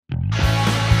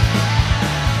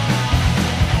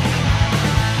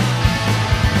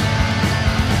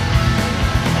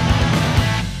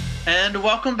And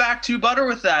welcome back to Butter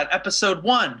With That, episode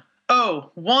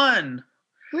 101.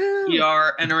 Woo. We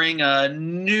are entering a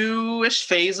newish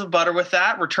phase of Butter With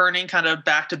That, returning kind of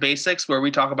back to basics where we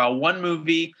talk about one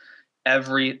movie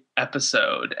every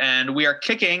episode. And we are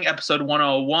kicking episode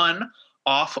 101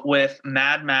 off with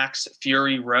Mad Max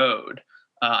Fury Road.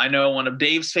 I know one of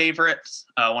Dave's favorites,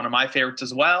 one of my favorites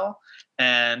as well.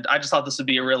 And I just thought this would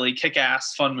be a really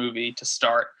kick-ass, fun movie to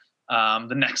start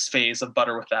the next phase of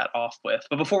Butter With That off with.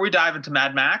 But before we dive into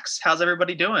Mad Max, how's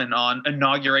everybody doing on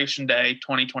Inauguration Day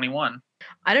 2021?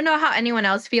 I don't know how anyone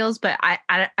else feels, but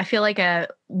I feel like a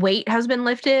weight has been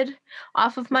lifted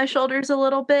off of my shoulders a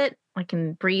little bit. I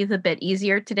can breathe a bit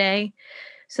easier today.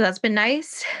 So that's been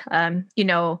nice. Joe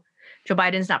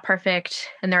Biden's not perfect,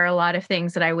 and there are a lot of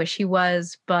things that I wish he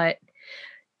was, but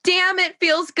damn, it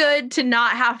feels good to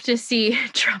not have to see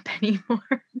Trump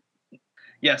anymore.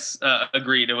 Yes,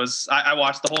 agreed. It was. I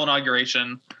watched the whole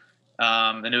inauguration,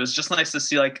 and it was just nice to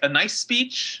see like a nice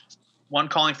speech, one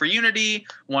calling for unity,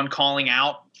 one calling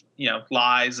out,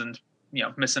 lies and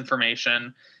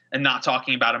misinformation, and not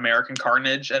talking about American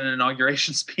carnage at an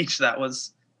inauguration speech. That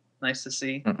was nice to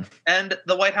see. And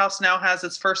the White House now has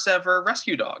its first ever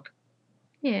rescue dog.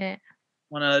 Yeah,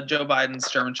 one of Joe Biden's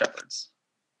German Shepherds.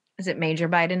 Is it Major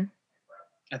Biden?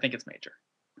 I think it's Major.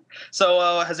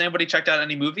 So has anybody checked out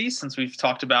any movies since we've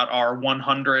talked about our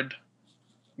 100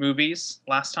 movies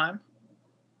last time?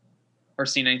 Or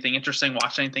seen anything interesting,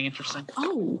 watched anything interesting?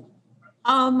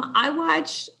 I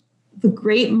watched The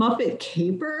Great Muppet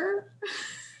Caper.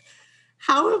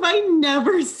 How have I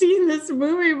never seen this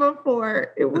movie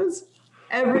before? It was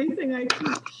everything I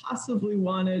could possibly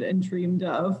wanted and dreamed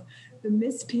of. The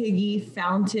Miss Piggy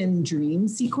fountain dream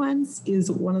sequence is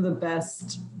one of the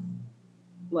best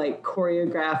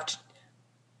choreographed,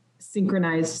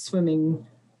 synchronized swimming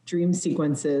dream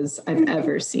sequences I've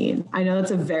ever seen. I know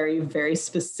that's a very, very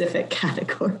specific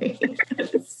category.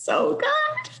 It's so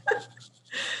good.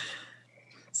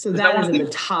 So that is at the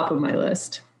top of my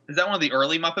list. Is that one of the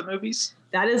early Muppet movies?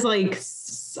 That is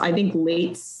I think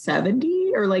late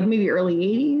 70s or maybe early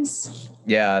 80s.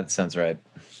 Yeah, that sounds right.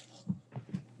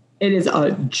 It is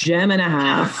a gem and a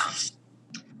half.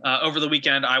 Over the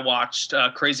weekend, I watched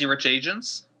Crazy Rich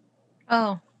Asians.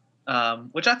 Oh.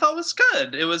 Which I thought was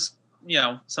good. It was,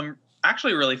 some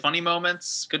actually really funny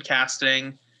moments, good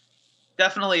casting.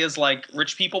 Definitely is like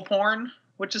rich people porn,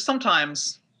 which is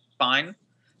sometimes fine.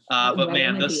 But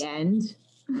man, the end.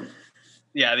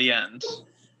 Yeah, the end.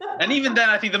 And even then,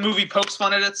 I think the movie pokes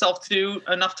fun at itself too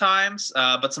enough times.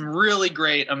 But some really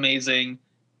great, amazing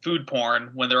food porn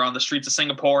when they're on the streets of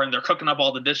Singapore and they're cooking up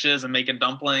all the dishes and making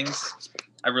dumplings.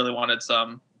 I really wanted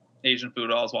some Asian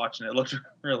food while I was watching it. It looked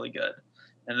really good.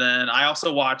 And then I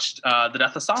also watched The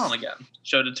Death of Stalin again.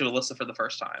 Showed it to Alyssa for the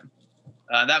first time.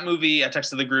 That movie, I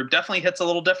texted the group, definitely hits a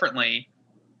little differently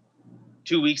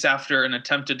 2 weeks after an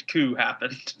attempted coup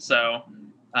happened. So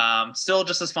still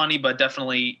just as funny, but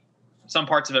definitely some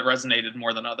parts of it resonated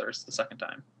more than others the second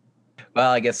time.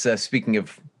 Well, I guess speaking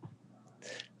of,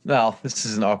 this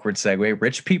is an awkward segue.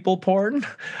 Rich people porn.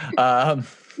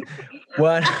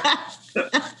 One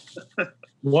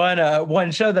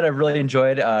show that I've really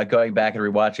enjoyed going back and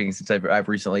rewatching since I've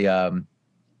recently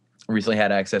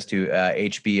had access to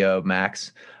HBO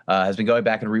Max has been going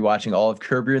back and rewatching all of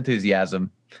Curb Your Enthusiasm,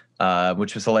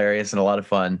 which was hilarious and a lot of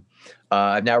fun.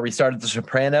 I've now restarted The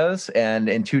Sopranos, and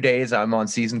in 2 days I'm on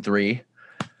season 3.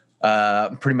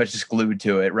 Pretty much just glued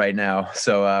to it right now.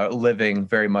 So living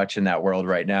very much in that world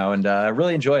right now and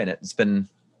really enjoying it. It's been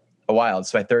a while.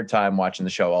 It's my third time watching the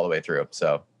show all the way through.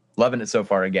 So loving it so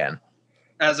far again.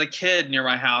 As a kid near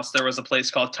my house, there was a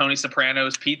place called Tony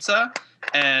Soprano's Pizza.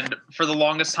 And for the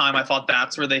longest time, I thought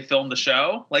that's where they filmed the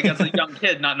show. Like as a young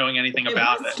kid, not knowing anything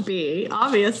about it. It must be,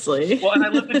 obviously. Well, and I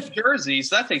lived in New Jersey,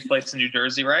 so that takes place in New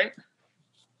Jersey, right?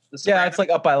 Yeah, it's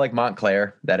up by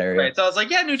Montclair, that area. Right. So I was like,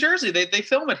 yeah, New Jersey. They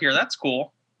film it here. That's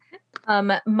cool.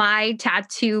 My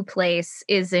tattoo place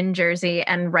is in Jersey,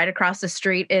 and right across the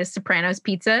street is Soprano's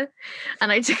Pizza.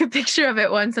 And I took a picture of it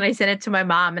once and I sent it to my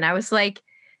mom, and I was like,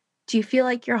 do you feel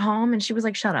like you're home? And she was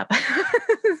like, shut up.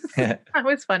 That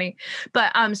was funny.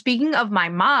 But speaking of my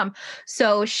mom,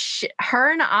 so her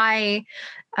and I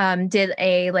did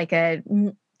a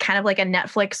kind of like a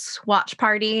Netflix watch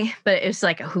party, but it was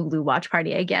like a Hulu watch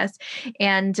party, I guess.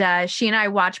 And she and I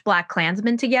watched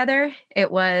BlacKkKlansman together. It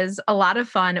was a lot of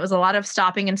fun. It was a lot of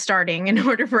stopping and starting in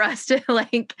order for us to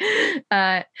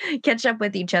catch up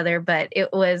with each other. But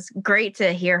it was great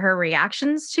to hear her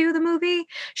reactions to the movie.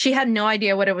 She had no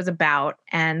idea what it was about.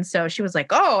 And so she was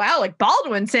like, oh, Alec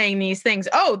Baldwin saying these things.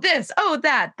 Oh, this, oh,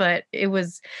 that. But it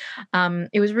was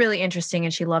really interesting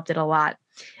and she loved it a lot.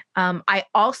 I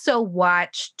also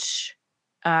watched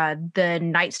the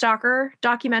Night Stalker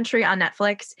documentary on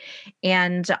Netflix,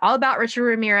 and all about Richard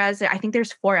Ramirez. I think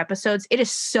there's 4 episodes. It is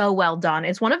so well done.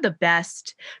 It's one of the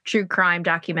best true crime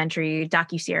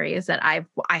docuseries that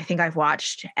I think I've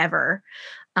watched ever.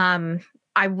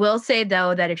 I will say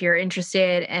though that if you're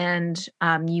interested and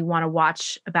you want to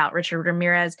watch about Richard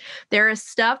Ramirez, there is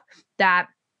stuff that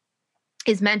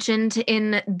is mentioned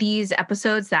in these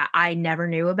episodes that I never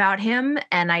knew about him.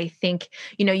 And I think,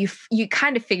 you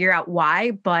kind of figure out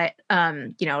why, but,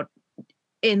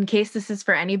 in case this is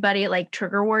for anybody, like,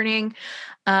 trigger warning,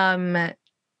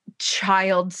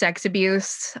 child sex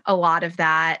abuse, a lot of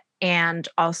that. And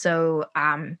also,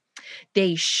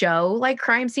 they show like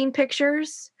crime scene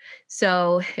pictures.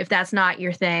 So if that's not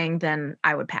your thing, then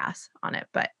I would pass on it,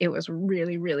 but it was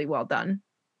really, really well done.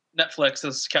 Netflix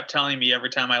has kept telling me every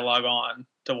time I log on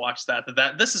to watch that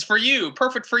this is for you,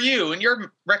 perfect for you, and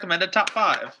your recommended top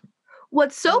 5.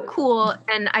 What's so cool,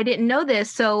 and I didn't know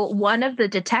this, so one of the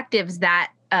detectives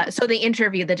that so they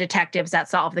interview the detectives that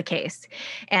solve the case,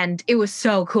 and it was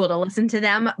so cool to listen to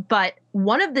them. But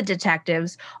one of the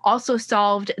detectives also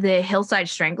solved the Hillside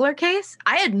Strangler case.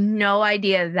 I had no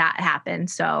idea that happened,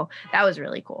 so that was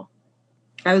really cool.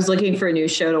 I was looking for a new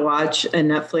show to watch, and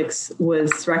Netflix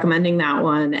was recommending that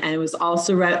one, and it was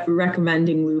also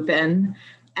recommending Lupin.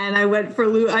 And I went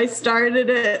for I started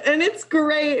it, and it's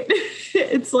great.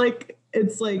 It's like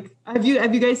have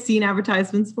you guys seen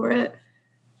advertisements for it?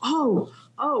 Oh,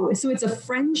 so it's a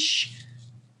French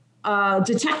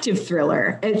detective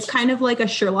thriller. It's kind of like a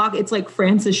Sherlock. It's like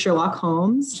France's Sherlock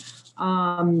Holmes.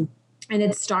 And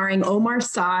it's starring Omar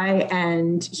Sy,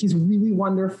 and he's really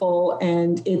wonderful.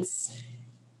 And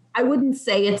I wouldn't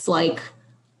say it's like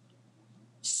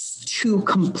too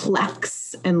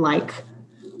complex, and like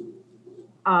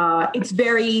it's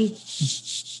very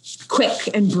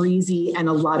quick and breezy and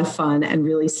a lot of fun and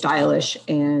really stylish.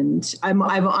 And I'm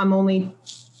only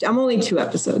 2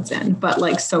 episodes in, but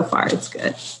like so far it's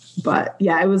good. But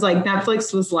yeah, it was like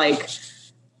Netflix was like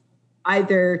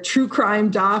either true crime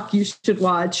doc you should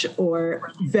watch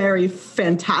or very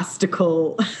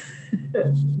fantastical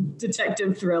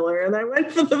detective thriller, and I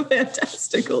went for the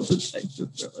fantastical detective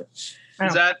thriller.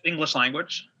 Is that English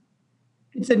language?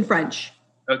 It's in French.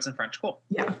 Oh, it's in French. Cool.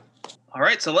 Yeah. All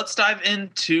right, so let's dive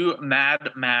into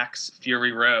Mad Max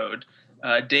Fury Road.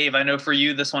 Dave, I know for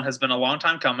you this one has been a long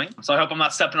time coming, so I hope I'm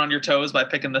not stepping on your toes by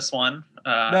picking this one.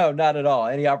 No, not at all.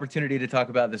 Any opportunity to talk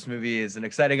about this movie is an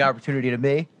exciting opportunity to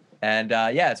me. And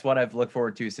it's one I've looked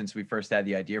forward to since we first had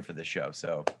the idea for this show,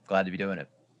 so glad to be doing it.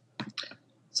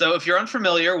 So if you're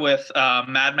unfamiliar with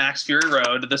Mad Max Fury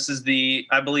Road, this is the,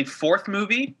 I believe, 4th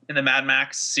movie in the Mad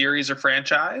Max series or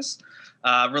franchise,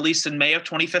 released in May of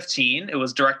 2015. It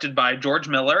was directed by George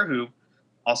Miller, who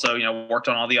also, worked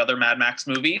on all the other Mad Max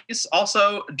movies.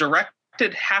 Also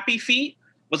directed Happy Feet,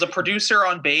 was a producer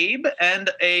on Babe, and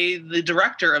the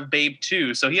director of Babe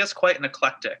 2. So he has quite an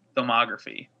eclectic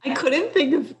filmography. I couldn't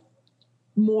think of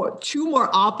two more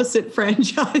opposite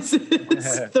franchises.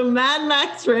 The Mad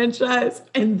Max franchise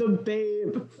and the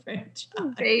Babe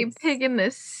franchise. Babe Pig in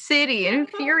the City and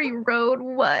Fury Road.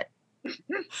 What?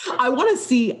 I want to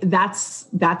see. That's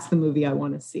the movie I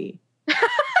want to see.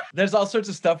 There's all sorts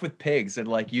of stuff with pigs and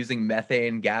like using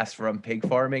methane gas from pig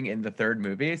farming in the 3rd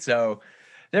movie. So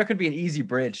there could be an easy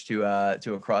bridge to a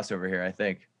crossover here, I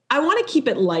think. I want to keep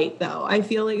it light, though. I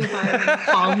feel like if I were to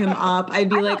call him up, I'd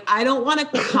be like, I don't want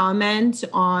to comment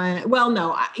on, well,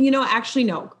 no, actually,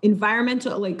 no.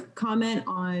 Comment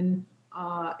on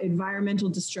environmental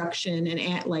destruction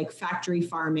and like factory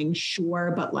farming,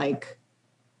 sure, but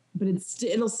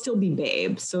it'll still be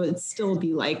Babe. So it'd still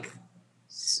be like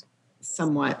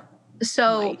somewhat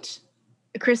light.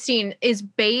 Christine, is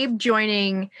Babe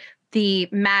joining the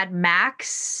Mad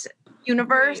Max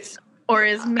universe? Or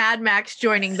is Mad Max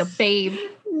joining the Babe?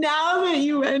 Now that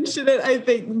you mention it, I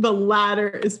think the latter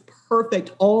is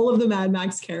perfect. All of the Mad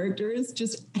Max characters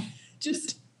just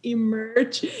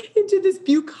emerge into this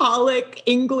bucolic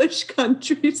English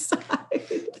countryside.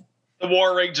 The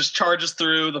war rig just charges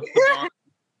through the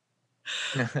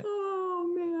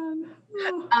Oh, man.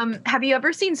 Oh. Have you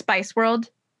ever seen Spice World?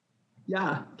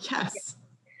 Yeah. Yes.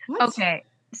 What? Okay.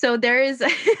 So there's a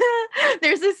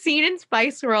scene in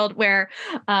Spice World where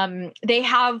they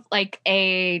have like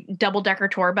a double-decker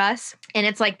tour bus, and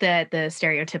it's like the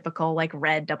stereotypical like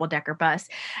red double-decker bus,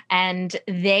 and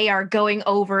they are going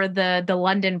over the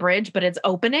London Bridge, but it's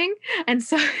opening, and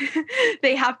so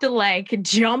they have to like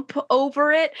jump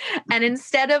over it, and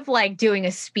instead of like doing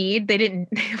a speed,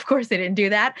 of course they didn't do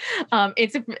that.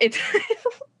 It's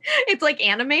It's like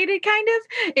animated kind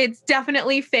of. It's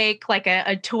definitely fake, like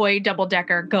a toy double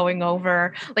decker going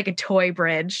over like a toy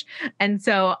bridge. And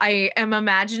so I am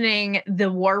imagining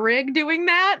the war rig doing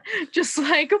that, just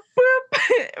like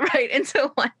boop, right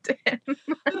into London.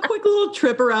 A quick little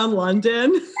trip around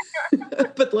London,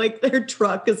 but like their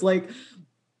truck is like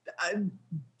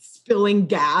spilling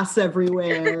gas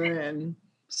everywhere. And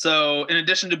so in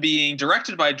addition to being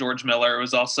directed by George Miller, it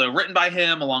was also written by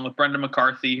him along with Brendan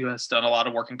McCarthy, who has done a lot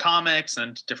of work in comics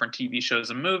and different TV shows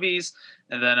and movies,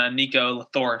 and then Nico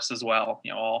Lathoris as well,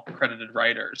 all credited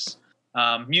writers.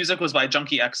 Music was by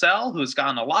Junkie XL, who has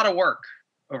gotten a lot of work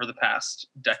over the past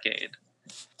decade.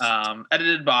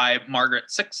 Edited by Margaret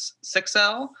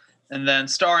Sixel, and then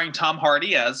starring Tom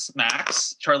Hardy as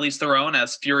Max, Charlize Theron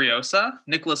as Furiosa,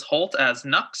 Nicholas Hoult as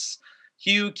Nux,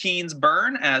 Hugh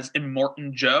Keynes-Byrne as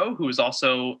Immortan Joe, who is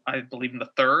also, I believe, in the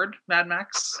third Mad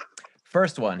Max.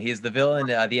 First one. He is the villain,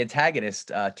 the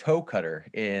antagonist, Toe Cutter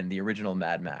in the original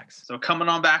Mad Max. So coming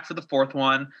on back for the fourth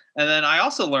one. And then I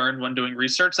also learned when doing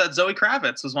research that Zoe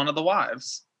Kravitz was one of the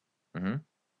wives,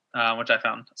 which I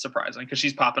found surprising because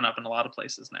she's popping up in a lot of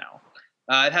places now.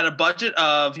 It had a budget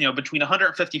of, between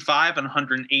 155 and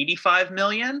 185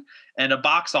 million and a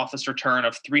box office return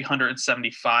of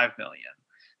 375 million.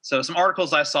 So some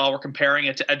articles I saw were comparing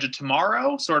it to Edge of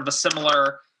Tomorrow, sort of a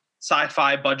similar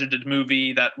sci-fi budgeted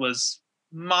movie that was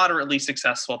moderately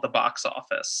successful at the box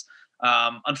office.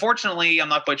 Unfortunately, I'm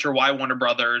not quite sure why Warner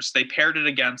Brothers, they paired it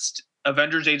against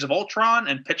Avengers Age of Ultron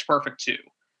and Pitch Perfect 2.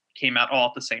 Came out all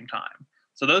at the same time.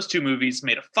 So those two movies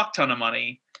made a fuck ton of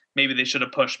money. Maybe they should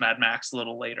have pushed Mad Max a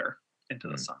little later into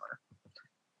the summer.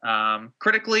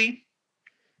 Critically,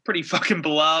 pretty fucking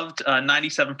beloved.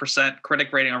 97%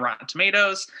 critic rating on Rotten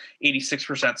Tomatoes,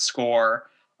 86% score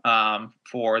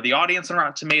for the audience on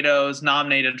Rotten Tomatoes,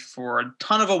 nominated for a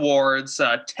ton of awards,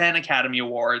 10 Academy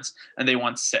Awards, and they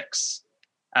won 6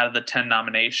 out of the 10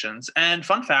 nominations. And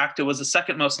fun fact, it was the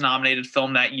second most nominated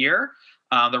film that year.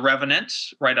 The Revenant,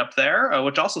 right up there,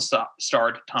 which also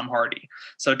starred Tom Hardy.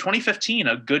 So 2015,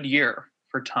 a good year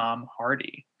for Tom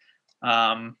Hardy.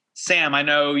 Sam, I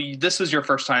know this was your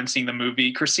first time seeing the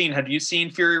movie. Christine, have you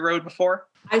seen Fury Road before?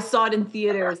 I saw it in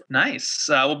theaters. Nice.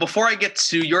 Well, before I get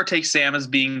to your take, Sam, as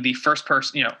being the first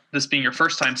person, this being your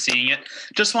first time seeing it,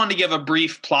 just wanted to give a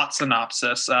brief plot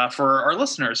synopsis for our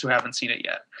listeners who haven't seen it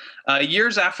yet.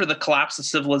 Years after the collapse of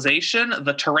civilization,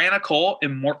 the tyrannical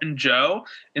Immortan Joe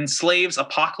enslaves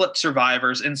apocalypse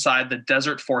survivors inside the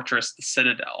desert fortress, the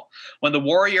Citadel. When the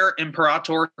warrior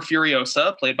Imperator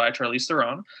Furiosa, played by Charlize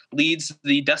Theron, leads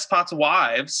the despot's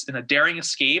wives in a daring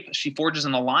escape, she forges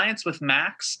an alliance with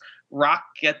Max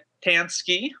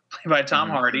Rokitansky, played by Tom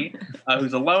Hardy,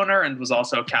 who's a loner and was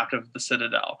also a captive of the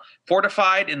Citadel.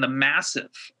 Fortified in the massive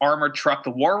armored truck,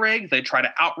 the War Rig, they try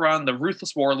to outrun the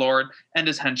ruthless warlord and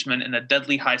his henchmen in a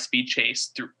deadly high-speed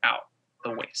chase throughout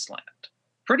the wasteland.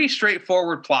 Pretty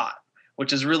straightforward plot,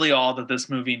 which is really all that this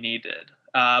movie needed.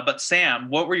 But Sam,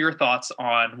 what were your thoughts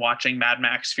on watching Mad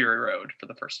Max Fury Road for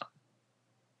the first time?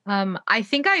 I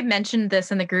think I mentioned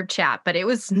this in the group chat, but it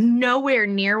was nowhere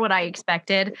near what I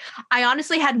expected. I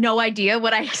honestly had no idea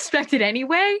what I expected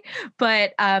anyway,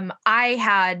 but I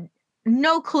had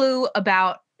no clue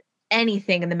about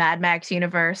anything in the Mad Max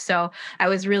universe. So I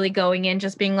was really going in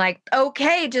just being like,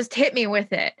 okay, just hit me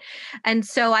with it. And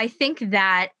so I think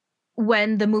that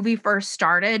when the movie first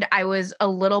started, I was a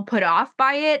little put off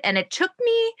by it. And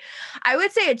I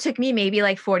would say it took me maybe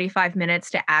like 45 minutes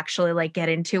to actually like get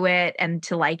into it and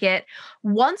to like it.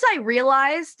 Once I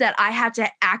realized that I had to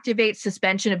activate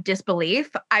suspension of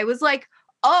disbelief, I was like,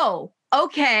 oh,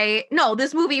 okay, no,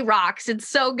 this movie rocks. It's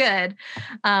so good.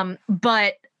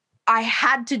 But I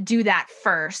had to do that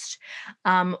first.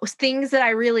 Things that I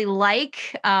really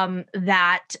like,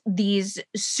 that these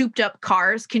souped up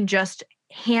cars can just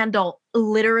handle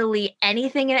literally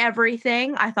anything and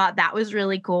everything. I thought that was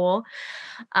really cool.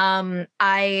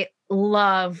 I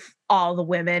love all the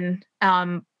women.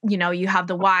 You have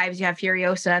the wives, you have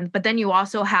Furiosa, but then you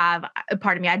also have,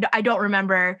 pardon me, I don't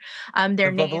remember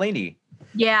their name. Bellini.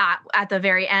 Yeah, at the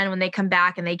very end when they come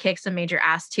back and they kick some major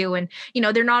ass too. And,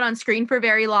 they're not on screen for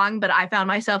very long, but I found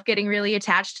myself getting really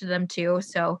attached to them too.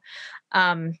 So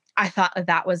I thought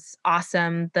that was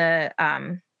awesome.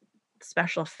 The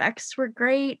special effects were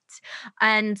great.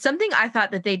 And something I thought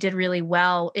that they did really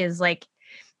well is like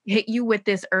hit you with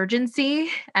this urgency,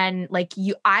 and like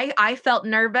I felt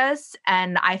nervous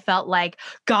and I felt like,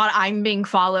 God, I'm being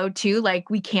followed too. Like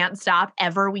we can't stop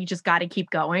ever. We just got to keep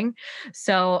going.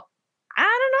 So I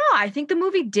don't know. I think the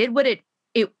movie did what it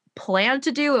planned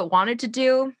to do. It wanted to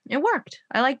do. It worked.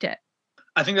 I liked it.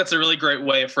 I think that's a really great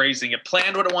way of phrasing it.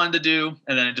 Planned what it wanted to do,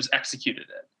 and then it just executed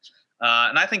it.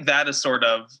 And I think that is sort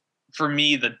of, for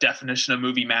me, the definition of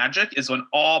movie magic is when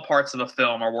all parts of a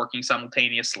film are working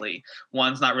simultaneously.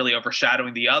 One's not really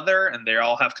overshadowing the other, and they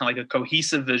all have kind of like a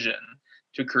cohesive vision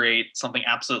to create something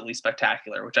absolutely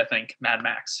spectacular, which I think Mad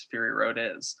Max Fury Road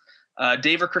is.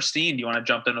 Dave or Christine, do you want to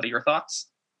jump in with your thoughts?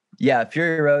 Yeah,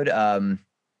 Fury Road.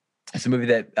 It's a movie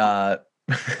that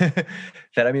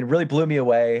that I mean really blew me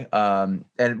away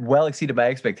and well exceeded my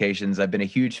expectations. I've been a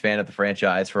huge fan of the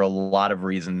franchise for a lot of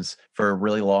reasons for a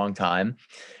really long time,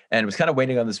 and was kind of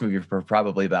waiting on this movie for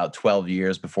probably about 12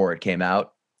 years before it came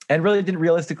out, and really didn't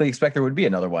realistically expect there would be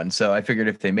another one. So I figured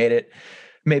if they made it,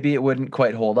 maybe it wouldn't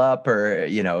quite hold up, or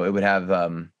it would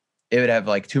have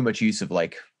like too much use of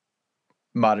like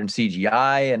modern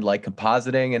CGI and like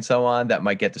compositing and so on that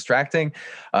might get distracting,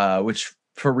 which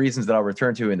for reasons that I'll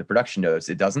return to in the production notes,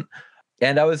 it doesn't.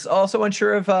 And I was also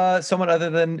unsure of someone other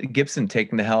than Gibson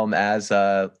taking the helm as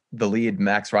the lead,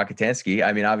 Max Rokitansky.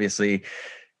 I mean, obviously,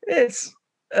 it's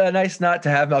nice not to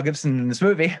have Mel Gibson in this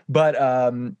movie, but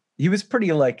he was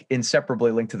pretty like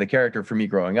inseparably linked to the character for me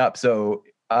growing up. So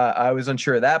I was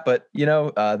unsure of that, but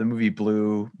the movie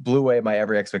blew away my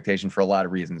every expectation for a lot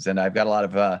of reasons. And I've got a lot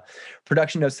of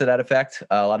production notes to that effect,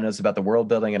 a lot of notes about the world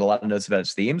building, and a lot of notes about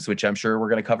its themes, which I'm sure we're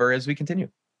going to cover as we continue.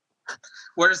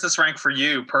 Where does this rank for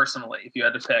you personally, if you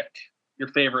had to pick your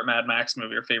favorite Mad Max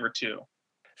movie or favorite two?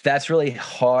 That's really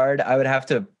hard. I would have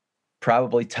to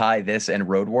probably tie this and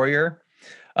Road Warrior,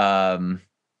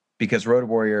 because Road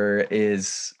Warrior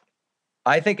is,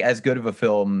 I think, as good of a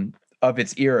film of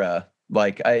its era.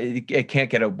 Like it can't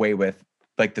get away with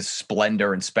like the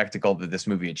splendor and spectacle that this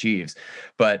movie achieves,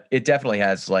 but it definitely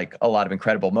has like a lot of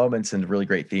incredible moments and really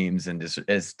great themes, and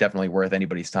is definitely worth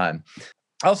anybody's time.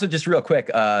 Also, just real quick,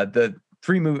 the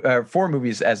 4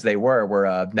 movies as they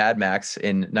were Mad Max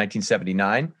in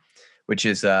 1979, which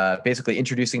is basically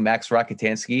introducing Max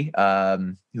Rokitansky,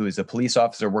 who is a police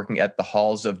officer working at the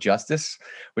Halls of Justice,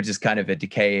 which is kind of a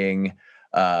decaying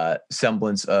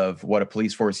semblance of what a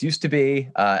police force used to be,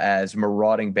 as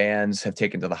marauding bands have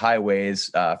taken to the highways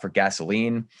for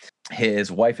gasoline.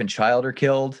 His wife and child are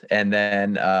killed, and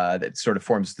then that sort of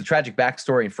forms the tragic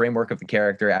backstory and framework of the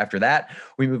character. After that,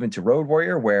 we move into Road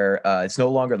Warrior, where it's no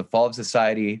longer the fall of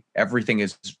society. Everything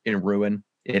is in ruin.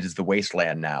 It is the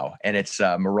wasteland now, and it's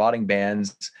marauding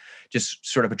bands just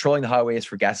sort of patrolling the highways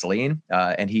for gasoline.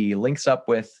 And he links up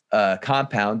with a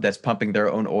compound that's pumping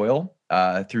their own oil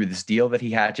through this deal that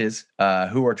he hatches,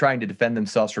 who are trying to defend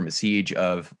themselves from a siege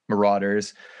of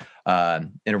marauders,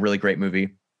 in a really great movie.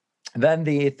 Then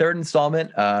the third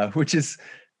installment, which is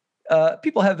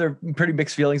people have their pretty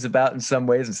mixed feelings about in some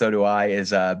ways, and so do I,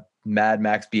 is Mad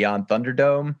Max Beyond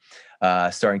Thunderdome,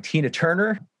 starring Tina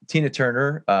Turner. Tina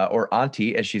Turner, or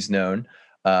Auntie as she's known,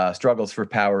 struggles for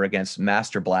power against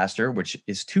Master Blaster, which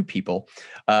is 2 people,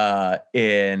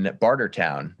 in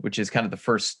Bartertown, which is kind of the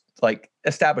first like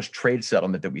established trade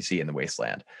settlement that we see in the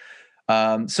wasteland.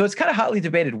 So it's kind of hotly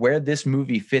debated where this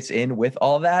movie fits in with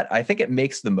all that. I think it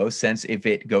makes the most sense if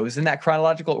it goes in that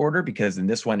chronological order, because in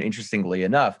this one, interestingly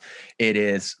enough, it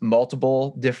is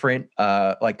multiple different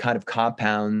like kind of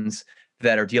compounds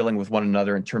that are dealing with one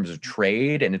another in terms of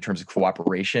trade and in terms of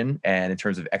cooperation and in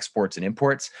terms of exports and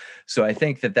imports. So I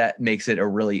think that makes it a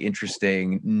really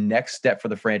interesting next step for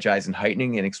the franchise in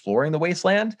heightening and exploring the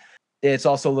wasteland. It's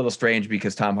also a little strange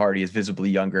because Tom Hardy is visibly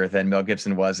younger than Mel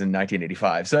Gibson was in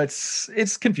 1985. So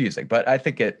it's confusing, but I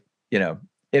think it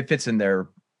fits in there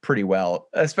pretty well,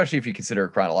 especially if you consider it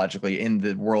chronologically in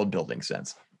the world building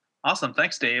sense. Awesome.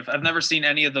 Thanks, Dave. I've never seen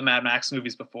any of the Mad Max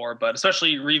movies before, but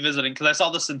especially revisiting, because I saw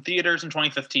this in theaters in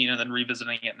 2015 and then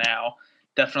revisiting it now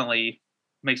definitely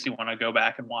makes me want to go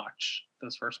back and watch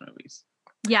those first movies.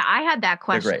 Yeah, I had that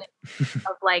question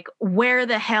of like, where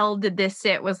the hell did this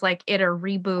sit? Was like it a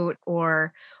reboot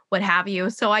or what have you?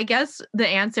 So I guess the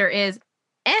answer is,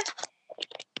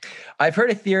 I've heard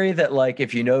a theory that like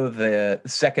if you know the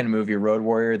second movie, Road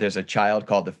Warrior, there's a child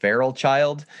called the Feral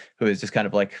Child who is just kind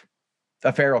of like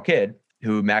a feral kid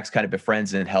who Max kind of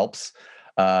befriends and helps.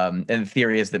 And the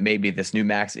theory is that maybe this new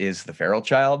Max is the Feral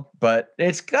Child, but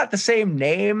it's got the same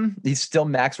name. He's still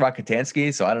Max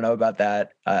Rokitansky, so I don't know about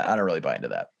that. I don't really buy into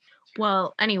that.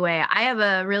 Well, anyway, I have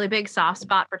a really big soft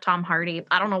spot for Tom Hardy.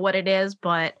 I don't know what it is,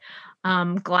 but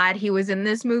I'm glad he was in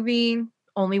this movie.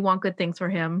 Only want good things for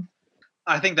him.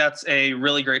 I think that's a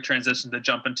really great transition to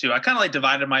jump into. I kind of like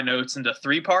divided my notes into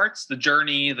 3 parts: the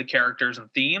journey, the characters,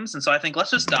 and themes. And so I think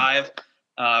let's just dive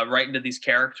right into these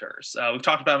characters. We've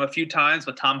talked about him a few times,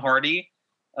 but Tom Hardy,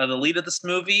 the lead of this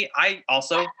movie, I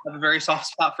also have a very soft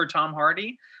spot for Tom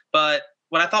Hardy. But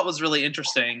what I thought was really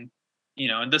interesting,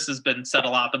 and this has been said a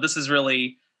lot, but this is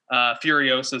really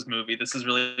Furiosa's movie. This is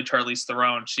really Charlize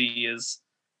Theron. She is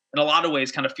in a lot of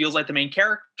ways kind of feels like the main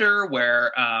character,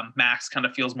 where Max kind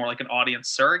of feels more like an audience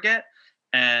surrogate.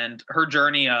 And her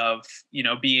journey of,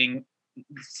 being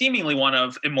seemingly one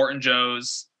of Immortan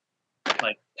Joe's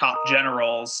like top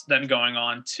generals, then going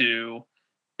on to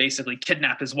basically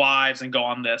kidnap his wives and go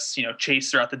on this,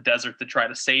 chase throughout the desert to try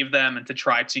to save them and to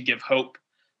try to give hope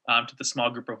to the small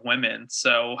group of women.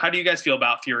 So how do you guys feel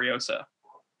about Furiosa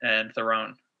and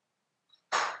Theron?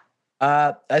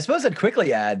 I suppose I'd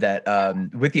quickly add that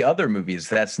with the other movies,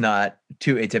 that's not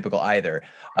too atypical either.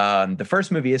 The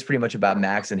first movie is pretty much about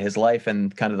Max and his life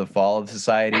and kind of the fall of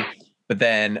society. But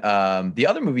then the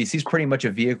other movies, he's pretty much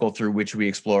a vehicle through which we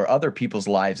explore other people's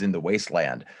lives in the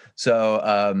wasteland. So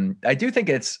I do think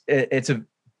it's a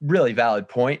really valid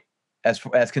point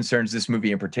as concerns this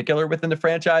movie in particular within the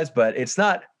franchise, but it's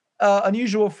not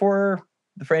unusual for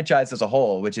the franchise as a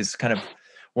whole, which is kind of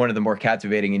one of the more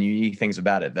captivating and unique things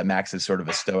about it, that Max is sort of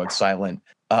a stoic, silent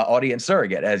audience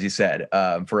surrogate, as you said,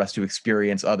 for us to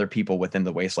experience other people within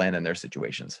the wasteland and their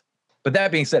situations. But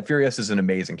that being said, Furiosa is an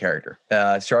amazing character.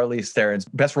 Charlize Theron's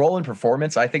best role in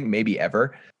performance, I think, maybe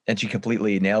ever, and she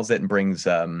completely nails it and brings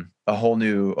a whole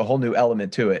new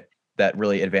element to it that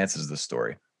really advances the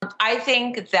story. I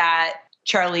think that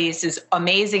Charlize is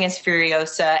amazing as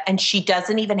Furiosa, and she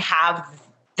doesn't even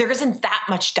there isn't that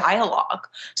much dialogue.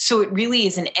 So it really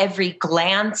is in every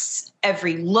glance,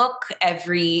 every look,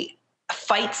 every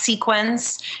fight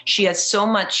sequence. She has so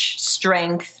much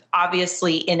strength,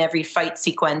 obviously, in every fight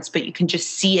sequence, but you can just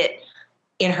see it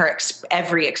in her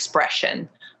every expression.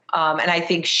 And I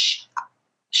think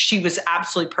she was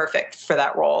absolutely perfect for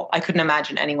that role. I couldn't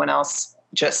imagine anyone else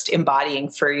just embodying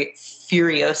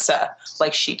Furiosa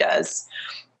like she does.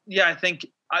 Yeah, I think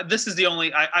this is the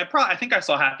only, I think I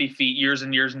saw Happy Feet years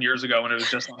and years and years ago when it was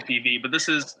just on TV, but this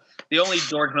is the only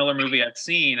George Miller movie I've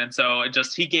seen. And so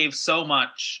he gave so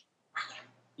much,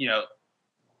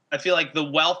 I feel like the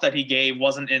wealth that he gave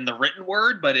wasn't in the written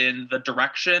word, but in the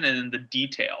direction and in the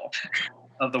detail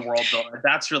of the world building.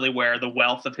 That's really where the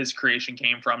wealth of his creation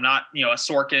came from. Not, Aaron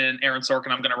Sorkin,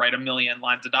 I'm going to write 1 million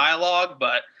lines of dialogue,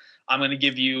 but I'm going to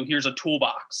give you, here's a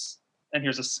toolbox and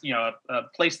here's a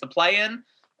place to play in.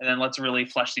 And then let's really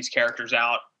flesh these characters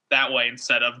out that way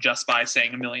instead of just by saying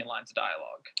 1 million lines of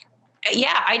dialogue.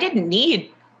 Yeah, I didn't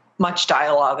need much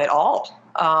dialogue at all.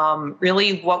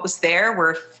 Really, what was there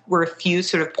were a few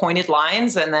sort of pointed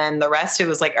lines, and then the rest, it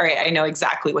was like, all right, I know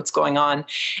exactly what's going on.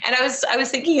 And I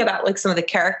was thinking about like some of the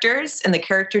characters and the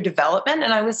character development,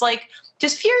 and I was like,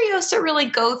 does Furiosa really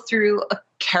go through a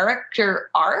character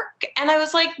arc? And I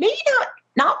was like, maybe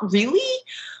not really.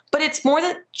 But it's more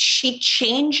that she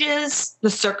changes the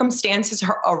circumstances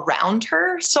around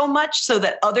her so much so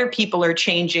that other people are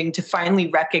changing to finally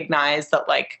recognize that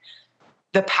like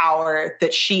the power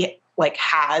that she like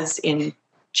has in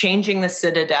changing the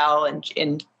Citadel and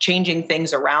in changing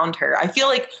things around her. I feel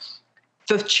like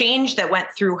the change that went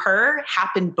through her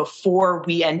happened before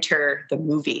we enter the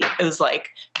movie. It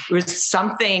was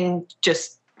something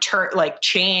just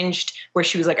changed where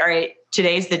she was like, all right,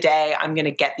 today's the day I'm going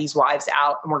to get these wives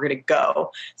out and we're going to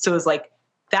go. So it was like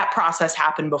that process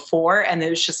happened before. And it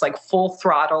was just like full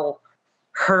throttle,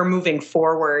 her moving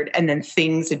forward and then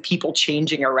things and people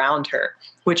changing around her,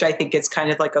 which I think is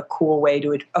kind of like a cool way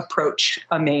to approach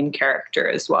a main character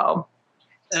as well.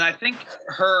 And I think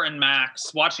her and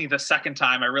Max, watching it the second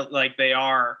time, I really like they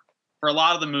are, for a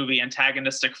lot of the movie,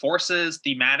 antagonistic forces,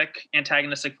 thematic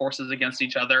antagonistic forces against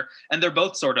each other. And they're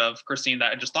both sort of, Christine,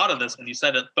 I just thought of this when you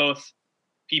said it, both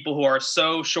people who are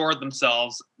so sure of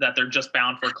themselves that they're just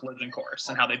bound for a collision course,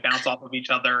 and how they bounce off of each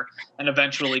other and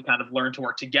eventually kind of learn to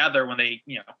work together when they,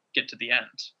 get to the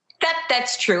end.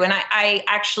 That's true. And I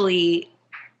actually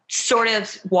sort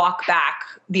of walk back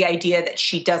the idea that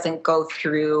she doesn't go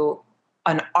through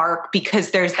an arc,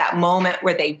 because there's that moment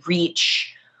where they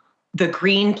reach the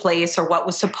green place, or what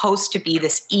was supposed to be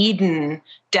this Eden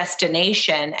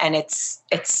destination, and it's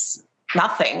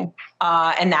nothing.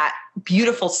 And that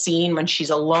beautiful scene when she's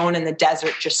alone in the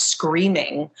desert, just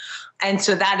screaming. And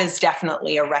so that is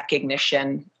definitely a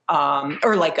recognition,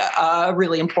 or like a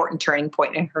really important turning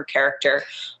point in her character.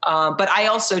 But I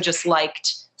also just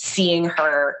liked seeing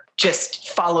her just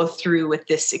follow through with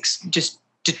this just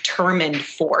determined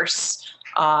force,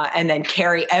 and then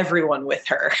carry everyone with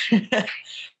her.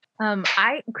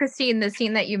 Christine, the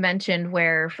scene that you mentioned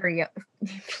where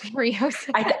Furiosa,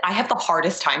 I have the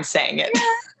hardest time saying it.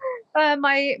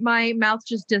 My mouth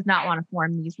just does not want to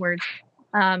form these words.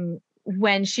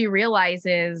 When she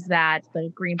realizes that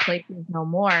the green place is no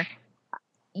more,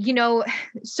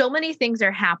 so many things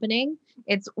are happening.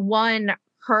 It's one,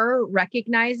 her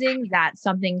recognizing that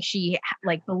something she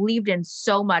like believed in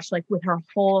so much, like with her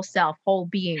whole self, whole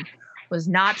being, was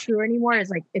not true anymore is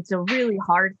like it's a really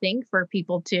hard thing for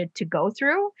people to go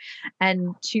through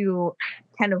and to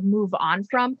kind of move on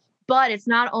from. But it's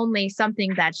not only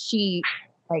something that she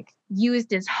like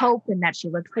used as hope and that she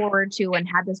looked forward to and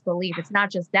had this belief. It's not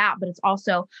just that, but it's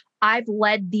also I've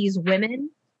led these women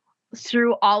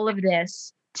through all of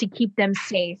this to keep them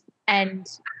safe, and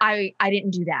I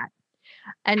didn't do that.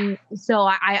 And so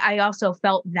I also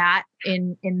felt that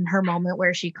in her moment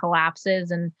where she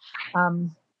collapses, and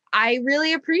I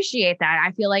really appreciate that.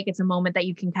 I feel like it's a moment that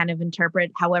you can kind of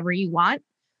interpret however you want.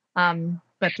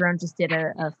 But Throne just did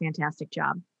a fantastic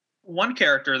job. One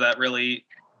character that really,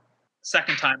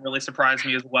 second time, really surprised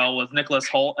me as well was Nicholas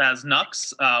Hoult as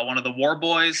Nux, one of the war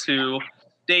boys who,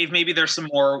 Dave, maybe there's some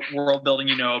more world building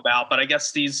you know about, but I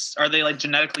guess are they like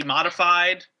genetically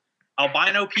modified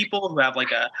albino people who have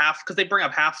like a half, because they bring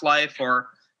up half-life, or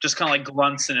just kind of like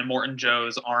grunts in Immortan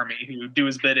Joe's army who do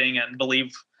his bidding and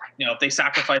believe, if they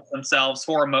sacrifice themselves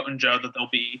for Immortan Joe that they'll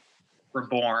be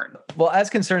reborn. Well, as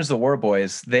concerns the War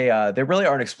Boys, they really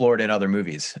aren't explored in other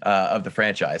movies of the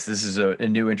franchise. This is a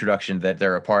new introduction that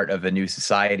they're a part of a new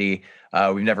society.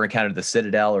 We've never encountered the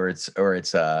Citadel or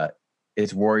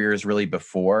its warriors really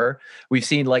before. We've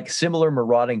seen like similar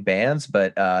marauding bands,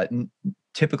 but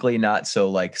typically not so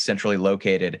like centrally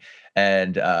located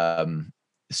and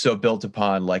so built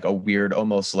upon like a weird,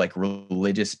 almost like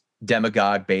religious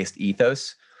demagogue based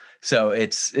ethos. So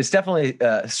it's definitely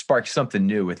sparked something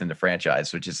new within the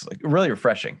franchise, which is like really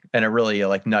refreshing and a really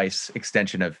like nice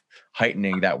extension of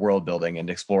heightening that world building and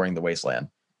exploring the wasteland.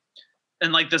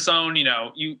 And like this own,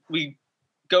 we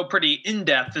go pretty in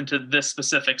depth into this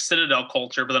specific Citadel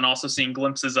culture, but then also seeing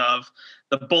glimpses of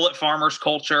the bullet farmers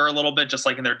culture a little bit, just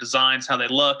like in their designs, how they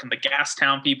look, and the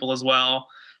Gastown people as well.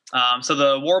 So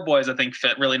the War Boys, I think,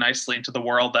 fit really nicely into the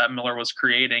world that Miller was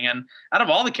creating. And out of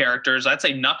all the characters, I'd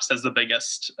say Nux has the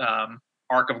biggest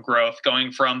arc of growth,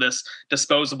 going from this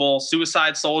disposable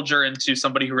suicide soldier into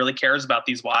somebody who really cares about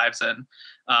these wives and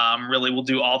really will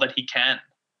do all that he can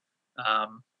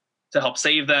to help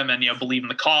save them and, believe in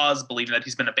the cause, believing that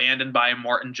he's been abandoned by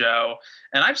Immortan Joe.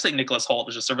 And I just think Nicholas Hoult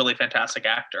is just a really fantastic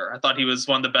actor. I thought he was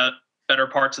one of the better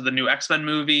parts of the new X-Men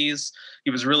movies.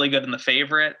 He was really good in The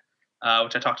Favorite,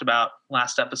 which I talked about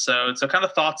last episode. So kind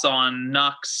of thoughts on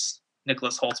Nux,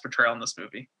 Nicholas Hoult's portrayal in this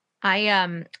movie.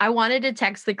 I wanted to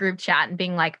text the group chat and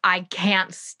being like, I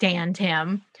can't stand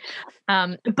him.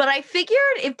 But I figured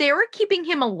if they were keeping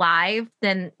him alive,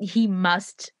 then he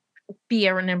must be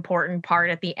an important part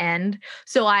at the end.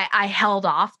 So I held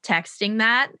off texting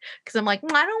that because I'm like,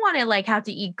 I don't want to like have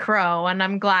to eat crow. And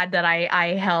I'm glad that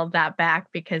I held that back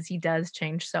because he does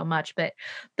change so much. But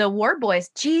the War Boys,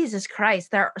 Jesus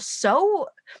Christ,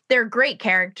 they're great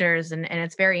characters and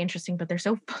it's very interesting, but they're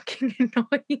so fucking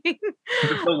annoying.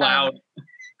 They're so loud.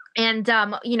 And,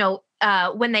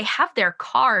 when they have their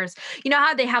cars,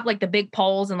 how they have like the big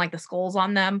poles and like the skulls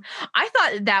on them. I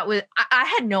thought that was, I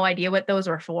had no idea what those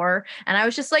were for. And I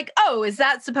was just like, oh, is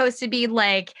that supposed to be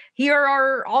like, here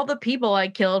are all the people I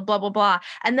killed, blah, blah, blah.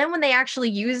 And then when they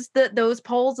actually used those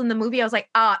poles in the movie, I was like,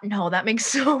 no, that makes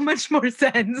so much more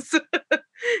sense.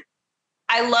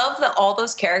 I love that all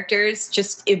those characters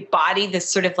just embody this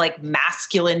sort of like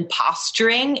masculine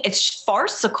posturing. It's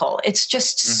farcical. It's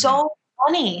just so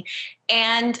funny.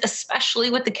 And especially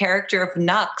with the character of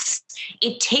Nux,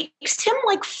 it takes him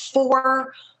like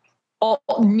 4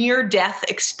 near-death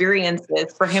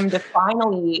experiences for him to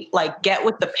finally like get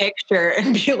with the picture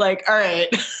and be like, all right,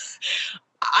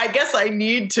 I guess I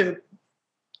need to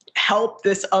help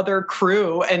this other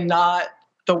crew and not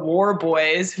the War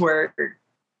Boys who are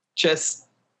just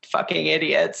fucking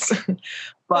idiots.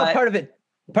 But part of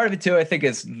it too, I think,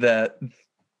 is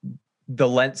the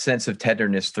lent sense of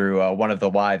tenderness through one of the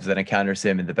wives that encounters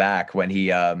him in the back when he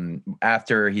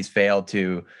after he's failed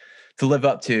to live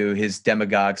up to his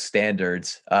demagogue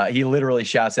standards, he literally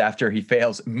shouts after he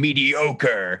fails,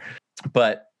 mediocre,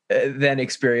 but then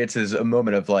experiences a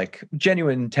moment of like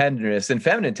genuine tenderness and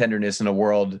feminine tenderness in a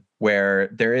world where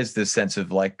there is this sense of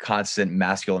like constant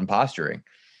masculine posturing.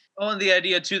 Oh, and the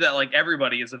idea too that like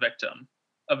everybody is a victim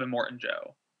of Immortan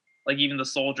Joe, like even the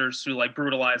soldiers who like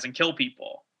brutalize and kill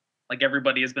people. Like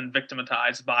everybody has been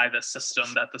victimized by the system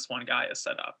that this one guy has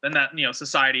set up, and that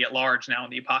society at large now in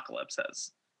the apocalypse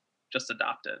has just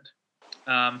adopted.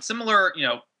 Similar,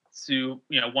 to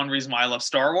one reason why I love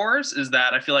Star Wars is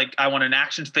that I feel like I want an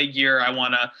action figure. I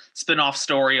want a spin-off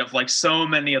story of like so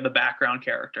many of the background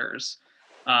characters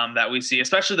that we see,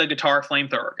 especially the guitar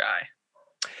flamethrower guy.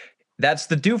 That's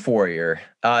the Doof Warrior.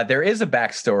 There is a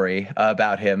backstory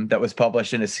about him that was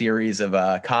published in a series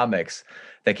of comics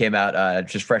that came out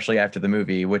just freshly after the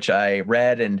movie, which I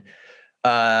read and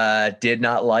did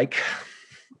not like.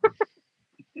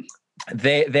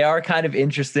 they are kind of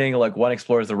interesting. Like one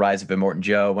explores the rise of Immortan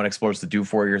Joe, one explores the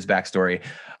Doof Warrior's backstory,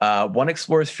 one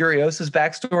explores Furiosa's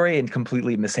backstory and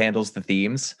completely mishandles the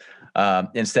themes.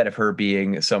 Instead of her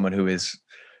being someone who is,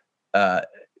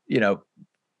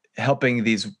 helping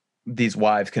these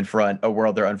wives confront a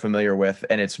world they're unfamiliar with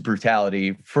and its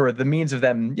brutality for the means of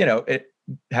them,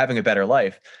 having a better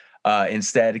life.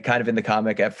 Instead, kind of in the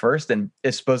comic at first, and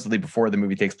supposedly before the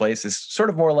movie takes place, is sort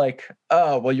of more like,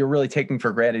 oh, well, you're really taking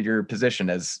for granted your position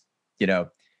as,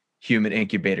 human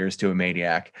incubators to a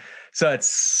maniac. So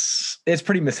it's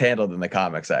pretty mishandled in the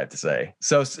comics, I have to say.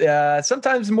 So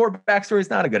sometimes more backstory is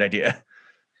not a good idea.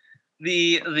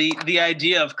 The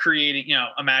idea of creating,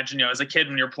 imagine, as a kid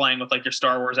when you're playing with like your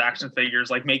Star Wars action figures,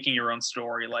 like making your own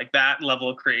story, like that level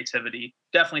of creativity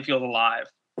definitely feels alive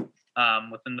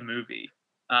within the movie.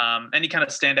 Any kind of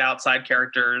standout side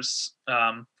characters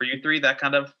for you three that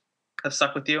kind of have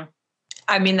stuck with you?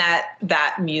 I mean,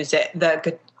 that music,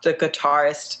 the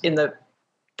guitarist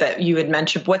that you had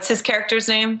mentioned, what's his character's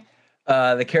name?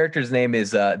 The character's name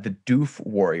is the Doof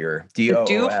Warrior. Doof.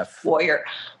 The Doof Warrior.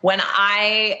 When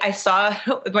I saw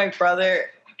it with my brother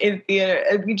in theater,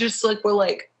 and we just were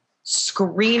like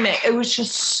screaming. It was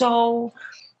just so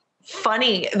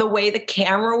funny the way the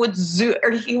camera would zoom,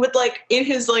 or he would in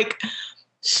his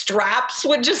straps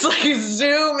would just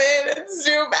zoom in and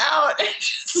zoom out. And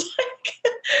just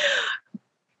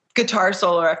guitar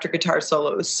solo after guitar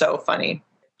solo. It was so funny.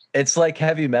 It's like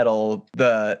Heavy Metal,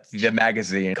 the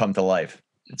magazine come to life.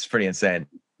 It's pretty insane.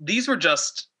 These were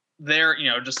just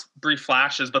just brief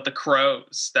flashes, but the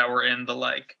crows that were in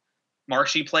the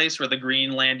marshy place where the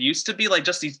green land used to be,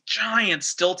 just these giant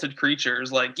stilted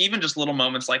creatures, even just little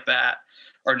moments like that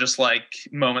are just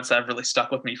moments that have really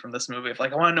stuck with me from this movie. If I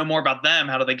want to know more about them,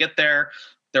 how do they get there?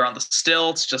 They're on the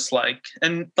stilts,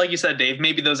 and like you said, Dave,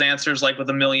 maybe those answers with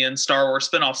a million Star Wars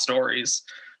spinoff stories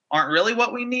aren't really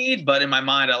what we need, but in my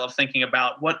mind, I love thinking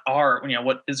about what's going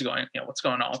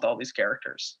on with all these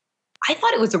characters. I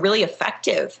thought it was really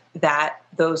effective that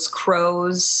those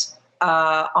crows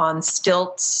on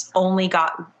stilts only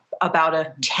got about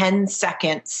a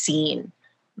 10-second scene.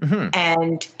 Mm-hmm.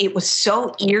 And it was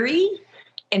so eerie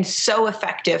and so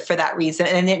effective for that reason.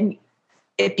 And then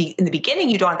in the beginning,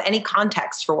 you don't have any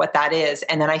context for what that is.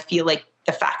 And then I feel like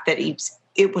the fact that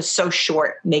it was so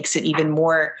short makes it even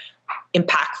more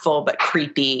impactful but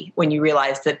creepy when you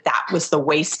realize that was the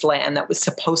wasteland that was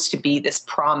supposed to be this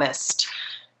promised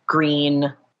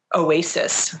green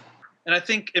oasis. And I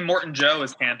think Immortan Joe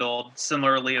is handled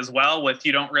similarly as well, with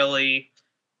you don't really,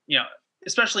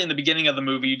 especially in the beginning of the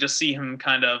movie, you just see him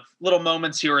kind of little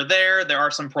moments here or there. There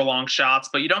are some prolonged shots,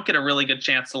 but you don't get a really good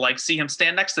chance to see him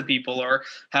stand next to people or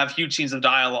have huge scenes of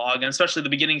dialogue. And especially the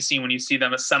beginning scene when you see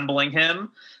them assembling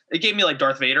him, it gave me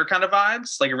Darth Vader kind of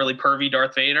vibes, a really pervy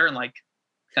Darth Vader and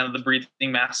kind of the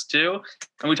breathing mask too.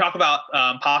 And we talk about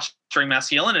posturing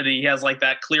masculinity. He has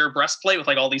that clear breastplate with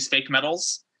all these fake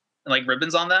medals and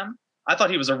ribbons on them. I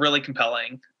thought he was a really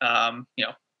compelling,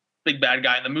 big bad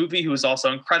guy in the movie who was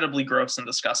also incredibly gross and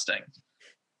disgusting.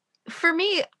 For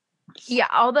me, yeah,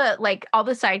 all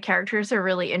the side characters are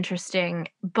really interesting,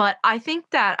 but I think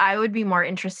that I would be more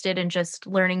interested in just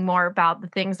learning more about the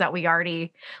things that we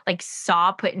already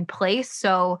saw put in place.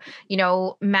 So,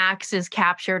 Max is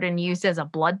captured and used as a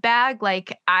blood bag.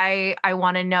 I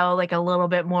want to know a little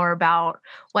bit more about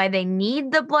why they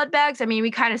need the blood bags. I mean, we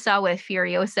kind of saw with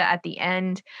Furiosa at the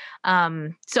end.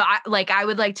 So I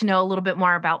would like to know a little bit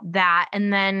more about that.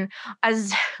 And then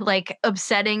as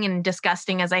upsetting and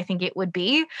disgusting as I think it would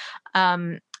be,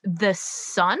 the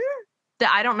son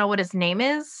that I don't know what his name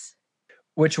is.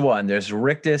 Which one? There's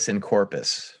Rictus and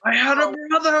Corpus. I had a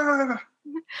brother.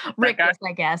 Rictus,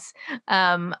 I guess.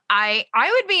 I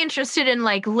would be interested in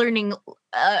learning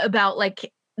about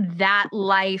that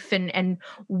life and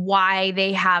why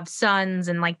they have sons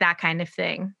and that kind of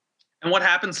thing. And what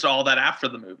happens to all that after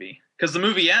the movie? Because the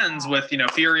movie ends with,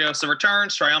 Furiosa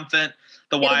returns, triumphant,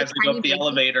 the wives go up the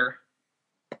elevator.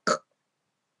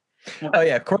 Oh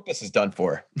yeah, Corpus is done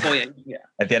for. Oh yeah.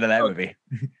 At the end of that movie,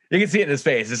 you can see it in his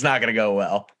face. It's not going to go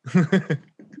well.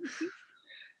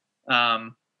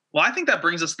 Well, I think that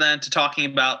brings us then to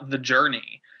talking about the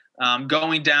journey.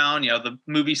 Going down, the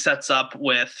movie sets up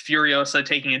with Furiosa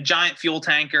taking a giant fuel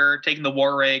tanker, taking the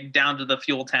war rig down to the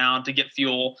fuel town to get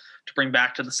fuel to bring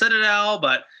back to the Citadel,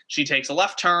 but she takes a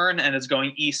left turn and is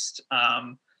going east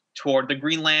toward the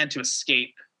Greenland to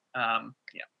escape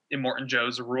Immortan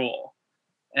Joe's rule.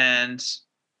 And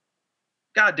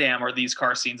goddamn, are these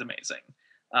car scenes amazing.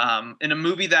 In a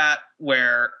movie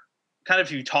where kind of,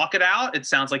 if you talk it out, it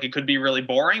sounds like it could be really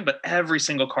boring, but every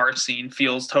single car scene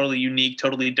feels totally unique,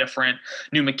 totally different.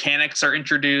 New mechanics are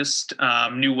introduced,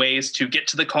 new ways to get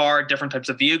to the car, different types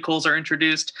of vehicles are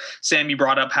introduced. Sam, you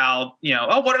brought up how,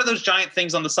 what are those giant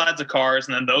things on the sides of cars?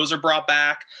 And then those are brought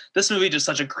back. This movie does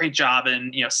such a great job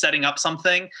in, setting up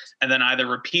something and then either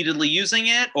repeatedly using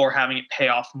it or having it pay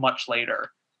off much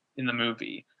later in the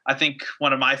movie. I think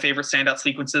one of my favorite standout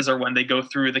sequences are when they go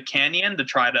through the canyon to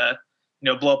try to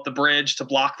blow up the bridge to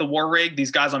block the war rig.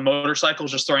 These guys on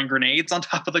motorcycles just throwing grenades on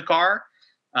top of the car,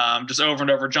 just over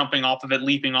and over, jumping off of it,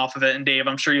 leaping off of it. And Dave,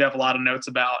 I'm sure you have a lot of notes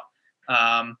about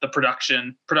the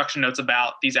production notes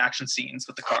about these action scenes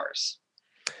with the cars.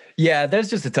 Yeah, there's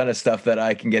just a ton of stuff that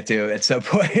I can get to at some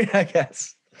point, I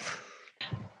guess.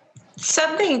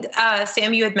 Something,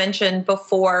 Sam, you had mentioned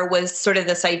before was sort of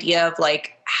this idea of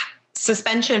like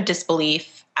suspension of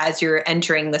disbelief as you're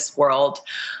entering this world.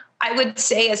 I would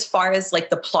say, as far as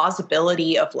like the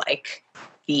plausibility of like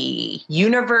the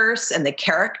universe and the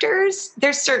characters,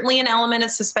 there's certainly an element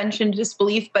of suspension of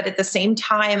disbelief. But at the same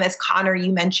time, as Connor,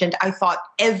 you mentioned, I thought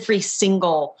every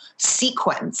single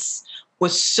sequence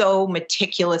was so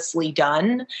meticulously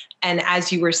done. And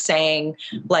as you were saying,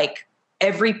 like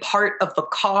every part of the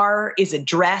car is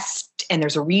addressed and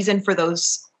there's a reason for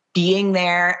those being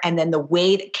there, and then the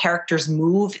way that characters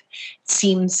move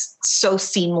seems so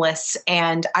seamless.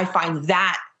 And I find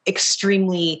that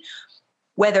extremely,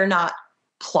 whether or not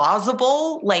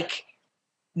plausible, like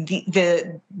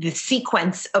the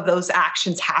sequence of those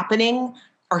actions happening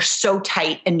are so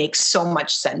tight and make so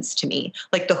much sense to me.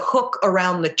 Like the hook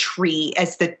around the tree,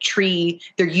 as the tree,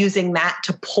 they're using that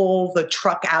to pull the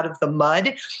truck out of the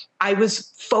mud. I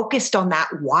was focused on that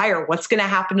wire. What's going to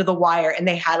happen to the wire? And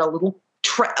they had a little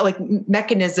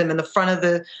mechanism in the front of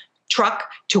the truck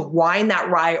to wind that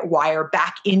wire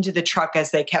back into the truck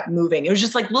as they kept moving. It was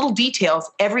just like little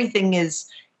details. Everything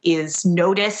is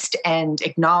noticed and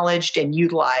acknowledged and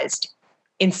utilized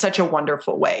in such a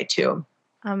wonderful way too.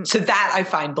 So that I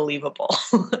find believable.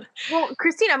 Well,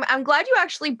 Christine, I'm glad you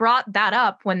actually brought that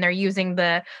up when they're using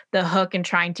the hook and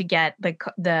trying to get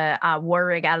the war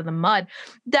rig out of the mud.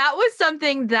 That was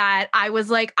something that I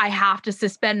was like, I have to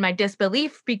suspend my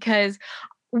disbelief, because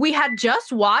we had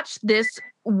just watched this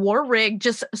war rig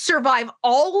just survive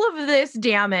all of this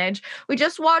damage. We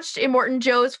just watched Immortan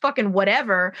Joe's fucking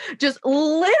whatever just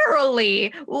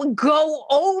literally go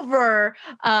over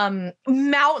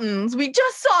mountains. We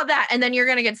just saw that, and then you're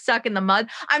gonna get stuck in the mud.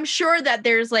 I'm sure that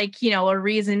there's like, a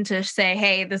reason to say,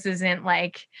 hey, this isn't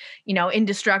like,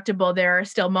 indestructible. There are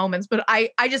still moments, but I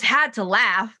just had to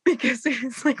laugh because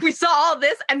it's like we saw all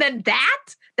this, and then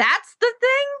that's the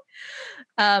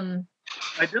thing.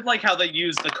 I did like how they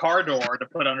used the car door to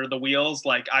put under the wheels.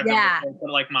 Like I've never put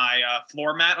like my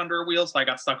floor mat under a wheel, so I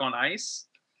got stuck on ice.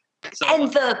 So, and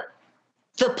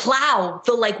the plow,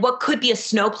 the like what could be a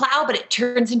snow plow, but it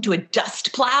turns into a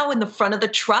dust plow in the front of the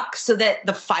truck so that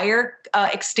the fire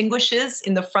extinguishes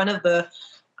in the front of the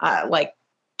like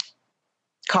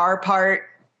car part.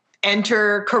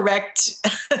 Enter correct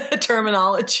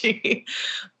terminology.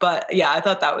 But yeah, I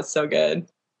thought that was so good.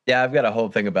 Yeah, I've got a whole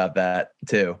thing about that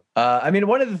too.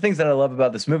 One of the things that I love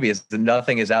about this movie is that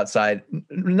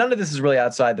none of this is really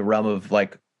outside the realm of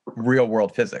like real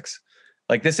world physics.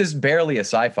 Like this is barely a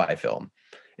sci-fi film.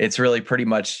 It's really pretty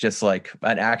much just like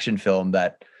an action film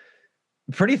that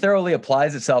pretty thoroughly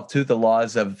applies itself to the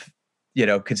laws of,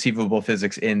 conceivable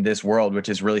physics in this world, which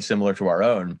is really similar to our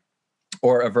own,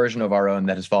 or a version of our own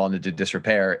that has fallen into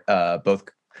disrepair, both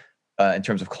in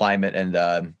terms of climate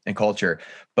and culture.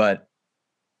 But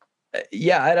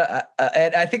yeah,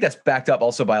 I think that's backed up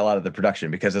also by a lot of the production,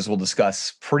 because as we'll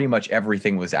discuss, pretty much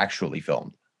everything was actually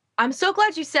filmed. I'm so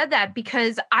glad you said that,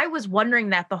 because I was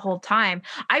wondering that the whole time.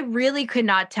 I really could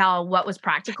not tell what was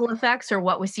practical effects or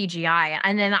what was CGI.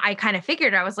 And then I kind of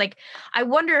figured, I was like, I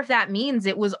wonder if that means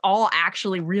it was all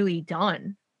actually really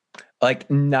done. Like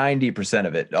 90%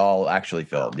 of it all actually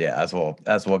filmed. Yeah, as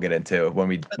we'll get into when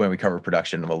we cover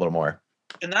production a little more.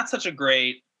 And that's such a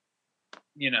great,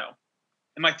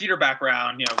 in my theater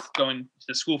background, going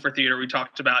to school for theater, we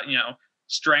talked about,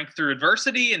 strength through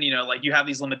adversity. And, like you have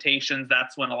these limitations.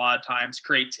 That's when a lot of times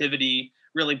creativity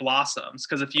really blossoms.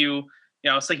 Because if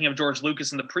I was thinking of George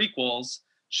Lucas in the prequels,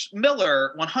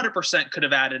 Miller 100% could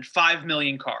have added 5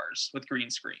 million cars with green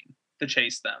screen to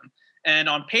chase them. And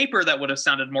on paper, that would have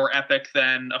sounded more epic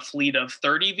than a fleet of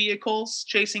 30 vehicles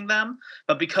chasing them.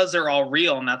 But because they're all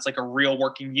real, and that's like a real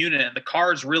working unit, the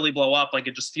cars really blow up. Like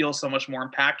it just feels so much more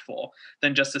impactful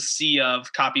than just a sea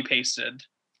of copy pasted,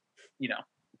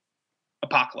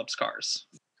 apocalypse cars.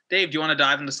 Dave, do you want to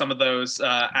dive into some of those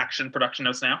action production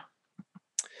notes now?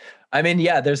 I mean,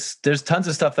 yeah, there's tons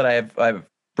of stuff that I've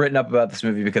written up about this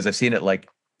movie because I've seen it like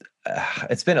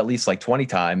it's been at least like 20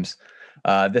 times.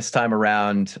 This time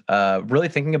around, really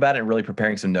thinking about it and really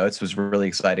preparing some notes was really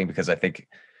exciting because I think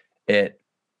it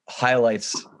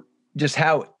highlights just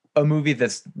how a movie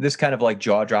that's this kind of like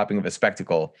jaw-dropping of a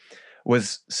spectacle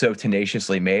was so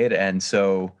tenaciously made and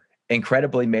so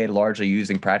incredibly made largely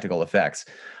using practical effects.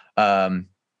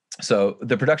 So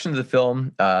the production of the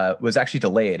film was actually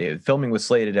delayed. Filming was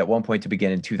slated at one point to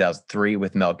begin in 2003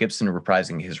 with Mel Gibson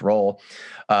reprising his role,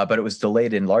 but it was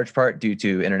delayed in large part due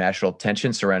to international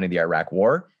tension surrounding the Iraq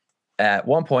War. At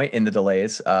one point in the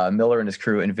delays, Miller and his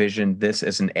crew envisioned this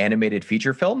as an animated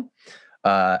feature film.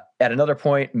 At another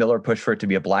point, Miller pushed for it to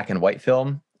be a black and white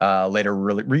film, later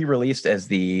re-released as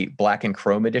the black and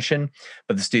chrome edition,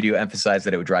 but the studio emphasized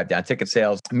that it would drive down ticket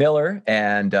sales. Miller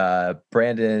and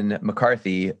Brandon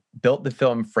McCarthy built the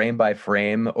film frame by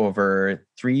frame over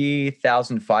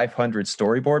 3,500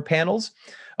 storyboard panels,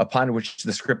 upon which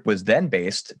the script was then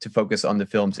based to focus on the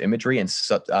film's imagery and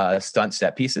stunt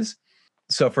set pieces.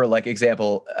 So for like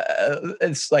example,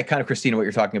 it's like kind of Christina, what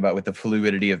you're talking about with the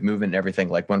fluidity of movement and everything.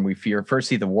 Like when we first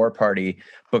see the war party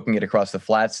booking it across the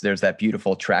flats, there's that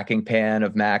beautiful tracking pan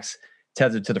of Max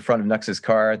tethered to the front of Nux's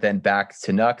car, then back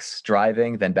to Nux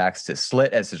driving, then back to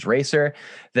Slit as his racer,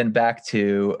 then back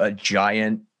to a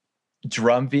giant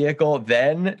drum vehicle,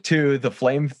 then to the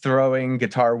flame-throwing,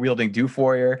 guitar-wielding Doof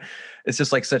Warrior. It's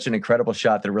just like such an incredible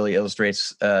shot that really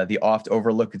illustrates the oft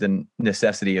overlooked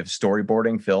necessity of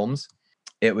storyboarding films.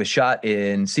 It was shot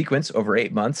in sequence over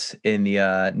 8 months in the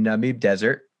Namib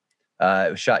Desert.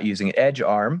 It was shot using an Edge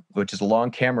arm, which is a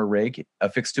long camera rig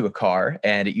affixed to a car,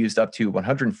 and it used up to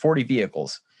 140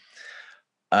 vehicles.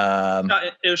 It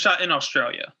was shot in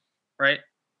Australia, right?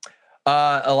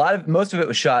 Most of it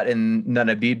was shot in the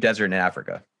Namib Desert in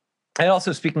Africa. And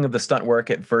also, speaking of the stunt work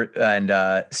and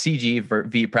CG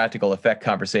v practical effect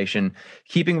conversation,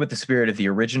 keeping with the spirit of the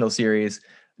original series,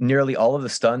 nearly all of the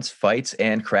stunts, fights,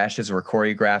 and crashes were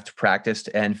choreographed, practiced,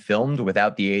 and filmed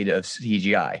without the aid of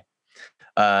CGI.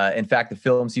 In fact, the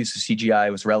film's use of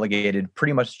CGI was relegated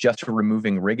pretty much just to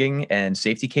removing rigging and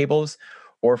safety cables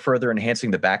or further enhancing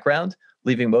the background,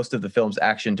 leaving most of the film's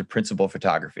action to principal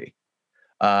photography.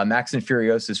 Max and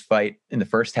Furiosa's fight in the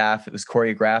first half, it was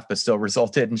choreographed, but still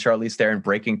resulted in Charlize Theron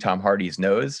breaking Tom Hardy's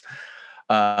nose.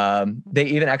 They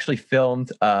even actually filmed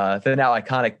the now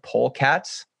iconic pole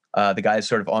cats, the guys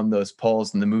sort of on those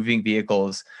poles and the moving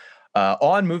vehicles,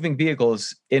 on moving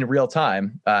vehicles in real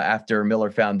time after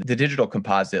Miller found the digital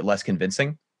composite less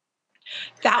convincing.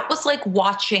 That was like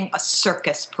watching a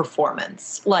circus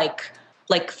performance, like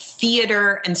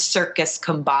theater and circus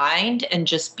combined, and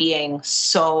just being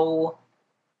so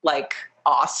like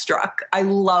awestruck. I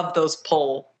love those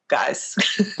pole guys.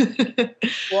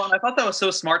 Well, and I thought that was so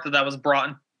smart that was brought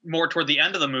in more toward the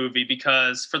end of the movie,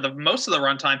 because for the most of the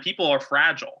runtime, people are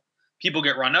fragile. People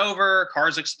get run over,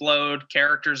 cars explode,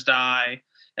 characters die.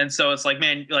 And so it's like,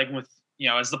 man, like with,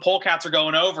 as the polecats are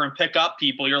going over and pick up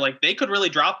people, you're like, they could really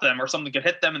drop them or something could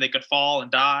hit them and they could fall and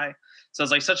die. So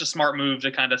it's like such a smart move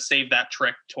to kind of save that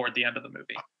trick toward the end of the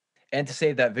movie. And to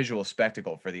save that visual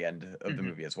spectacle for the end of the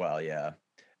movie as well. Yeah.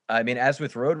 I mean, as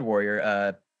with Road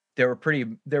Warrior, they were pretty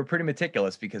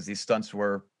meticulous because these stunts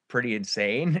were pretty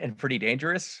insane and pretty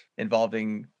dangerous,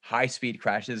 involving high-speed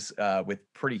crashes with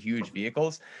pretty huge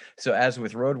vehicles. So as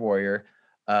with Road Warrior,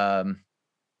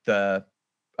 the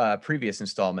previous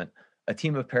installment, a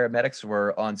team of paramedics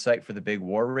were on site for the big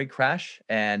war rig crash.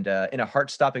 And in a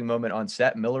heart-stopping moment on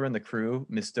set, Miller and the crew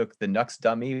mistook the Nux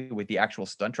dummy with the actual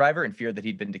stunt driver and feared that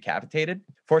he'd been decapitated.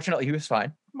 Fortunately, he was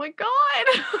fine. Oh my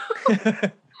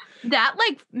God. That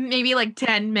maybe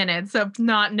 10 minutes of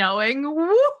not knowing.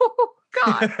 Woo!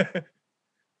 God.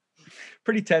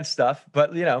 Pretty tense stuff,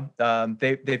 but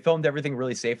they filmed everything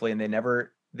really safely, and they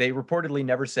reportedly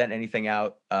never sent anything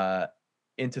out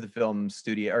into the film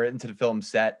studio or into the film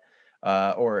set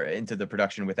or into the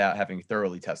production without having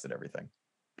thoroughly tested everything.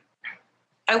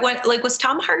 I went was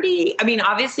Tom Hardy? I mean,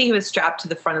 obviously he was strapped to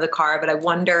the front of the car, but I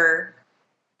wonder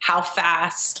how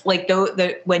fast,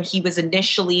 when he was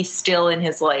initially still in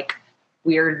his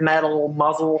weird metal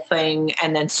muzzle thing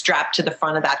and then strapped to the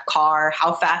front of that car,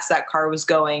 how fast that car was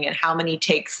going and how many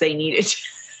takes they needed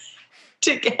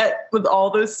to get with all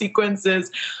those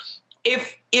sequences.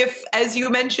 If, as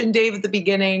you mentioned, Dave, at the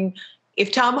beginning,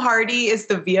 if Tom Hardy is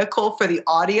the vehicle for the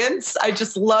audience, I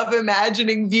just love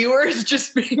imagining viewers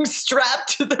just being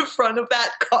strapped to the front of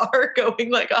that car going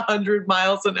 100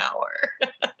 miles an hour.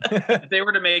 If they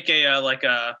were to make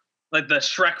the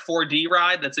Shrek 4D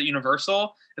ride that's at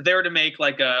Universal, if they were to make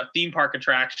a theme park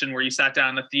attraction where you sat down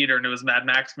in the theater and it was a Mad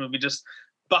Max movie, just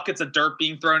buckets of dirt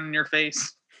being thrown in your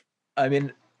face. I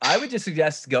mean, I would just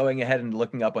suggest going ahead and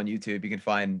looking up on YouTube. You can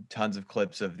find tons of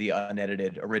clips of the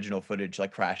unedited original footage,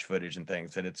 like crash footage and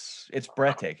things, and it's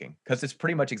breathtaking because it's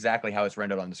pretty much exactly how it's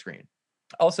rendered on the screen.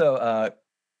 Also,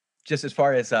 just as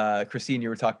far as Christine, you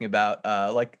were talking about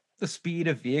like the speed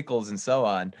of vehicles and so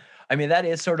on. I mean, that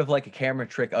is sort of like a camera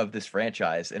trick of this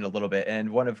franchise in a little bit, and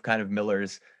one of kind of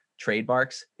Miller's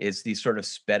trademarks is these sort of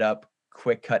sped up,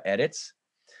 quick cut edits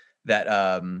that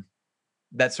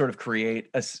that sort of create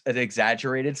an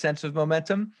exaggerated sense of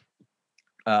momentum.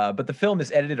 But the film is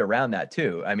edited around that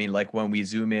too. I mean, like when we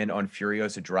zoom in on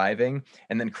Furiosa driving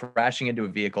and then crashing into a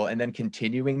vehicle and then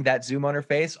continuing that zoom on her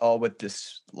face, all with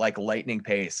this like lightning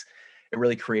pace, it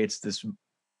really creates this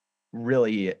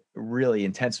really, really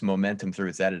intense momentum through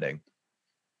its editing.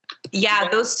 Yeah,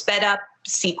 those sped up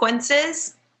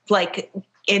sequences, like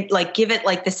give it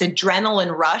like this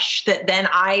adrenaline rush that then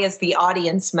I, as the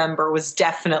audience member, was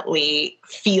definitely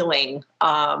feeling.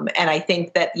 And I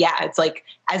think that, yeah, it's like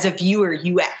as a viewer,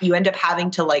 you end up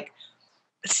having to like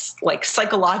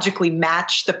psychologically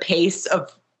match the pace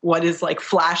of what is like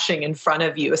flashing in front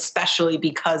of you, especially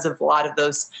because of a lot of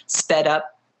those sped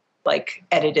up, like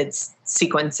edited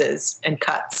sequences and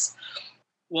cuts.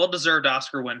 Well-deserved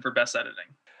Oscar win for best editing.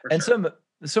 And sure.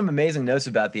 Some amazing notes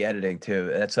about the editing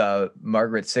too. That's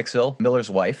Margaret Sixill, Miller's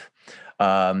wife.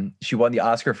 She won the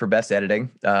Oscar for best editing,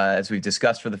 as we've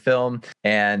discussed, for the film,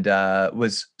 and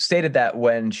was stated that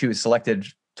when she was selected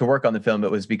to work on the film, it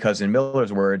was because, in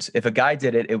Miller's words, if a guy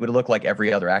did it, it would look like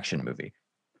every other action movie.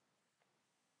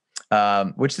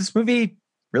 Which this movie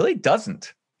really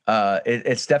doesn't.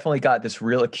 It's definitely got this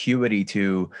real acuity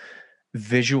to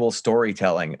visual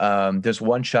storytelling. There's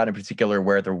one shot in particular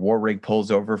where the war rig pulls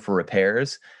over for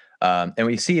repairs, and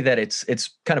we see that it's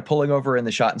kind of pulling over in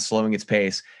the shot and slowing its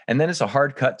pace, and then it's a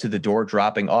hard cut to the door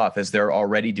dropping off as they're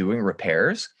already doing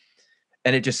repairs,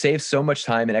 and it just saves so much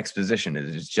time and exposition. It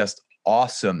is just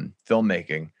awesome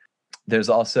filmmaking. There's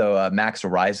also Max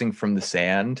rising from the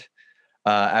sand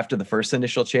after the first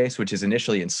initial chase, which is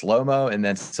initially in slow-mo and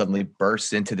then suddenly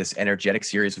bursts into this energetic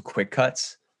series of quick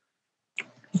cuts.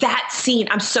 That scene,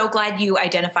 I'm so glad you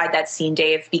identified that scene,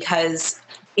 Dave, because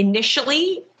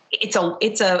initially to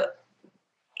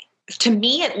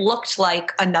me, it looked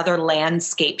like another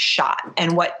landscape shot.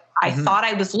 And what I thought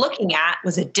I was looking at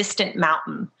was a distant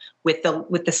mountain with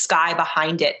the sky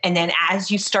behind it. And then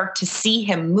as you start to see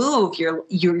him move,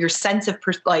 your sense of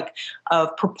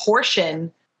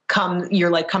proportion come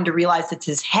to realize it's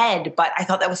his head. But I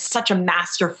thought that was such a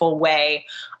masterful way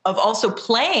of also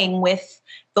playing with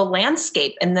the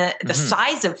landscape and the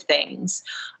size of things.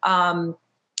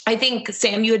 I think,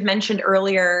 Sam, you had mentioned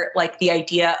earlier, like the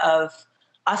idea of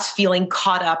us feeling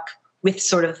caught up with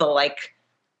sort of the like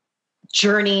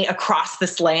journey across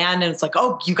this land. And it's like,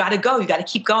 oh, you got to go, you got to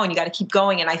keep going, you got to keep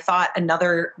going. And I thought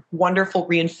another wonderful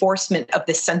reinforcement of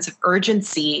this sense of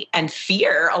urgency and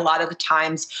fear a lot of the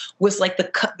times was like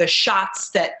the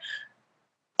shots that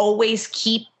always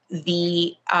keep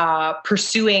the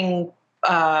pursuing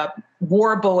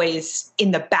war boys in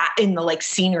the like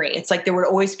scenery. It's like there would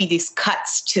always be these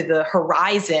cuts to the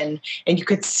horizon and you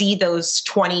could see those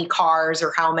 20 cars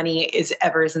or how many is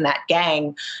in that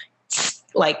gang,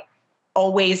 like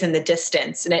always in the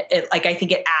distance. And it like, I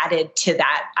think it added to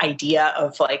that idea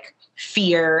of like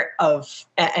fear of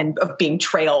being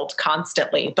trailed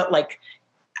constantly. But like,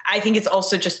 I think it's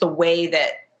also just the way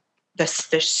that the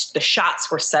shots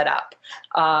were set up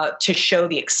to show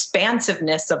the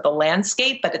expansiveness of the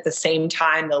landscape, but at the same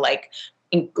time, the like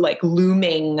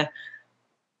looming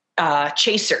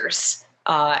chasers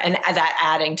and that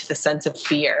adding to the sense of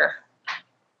fear.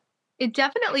 It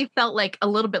definitely felt like a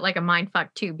little bit like a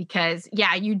mindfuck too, because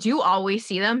yeah, you do always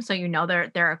see them, so you know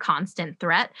they're a constant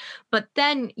threat. But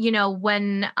then, you know,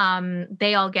 when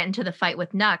they all get into the fight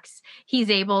with Nux, he's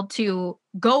able to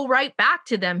go right back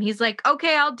to them. He's like,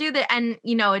 okay, I'll do that. And,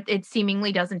 you know, it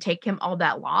seemingly doesn't take him all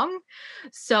that long.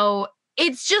 So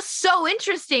it's just so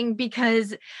interesting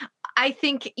because I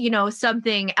think, you know,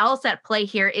 something else at play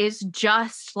here is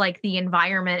just like the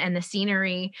environment and the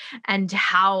scenery and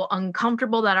how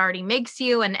uncomfortable that already makes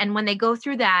you. And when they go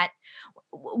through that,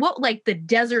 what like the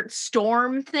desert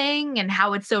storm thing and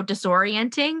how it's so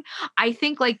disorienting, I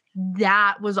think like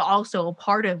that was also a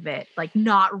part of it, like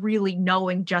not really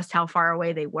knowing just how far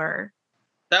away they were.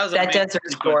 That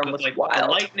desert storm was like wild. The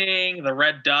lightning, the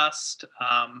red dust.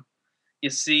 You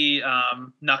see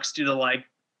Nux do the like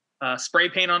spray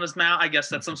paint on his mouth. I guess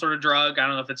that's some sort of drug. I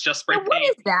don't know if it's just spray paint. What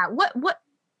is that? What?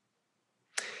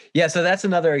 Yeah, so that's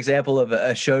another example of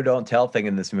a show don't tell thing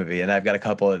in this movie, and I've got a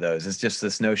couple of those. It's just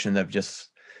this notion of just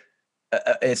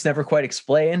it's never quite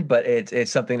explained, but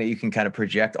it's something that you can kind of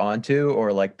project onto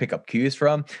or like pick up cues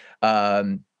from.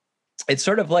 It's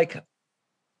sort of like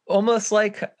almost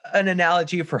like an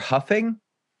analogy for huffing,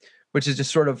 which is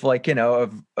just sort of like, a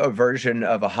version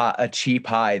of a cheap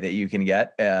high that you can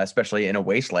get, especially in a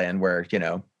wasteland where,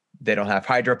 they don't have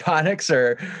hydroponics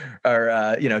or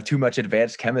too much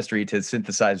advanced chemistry to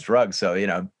synthesize drugs.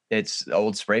 So, it's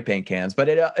old spray paint cans, but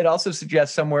it also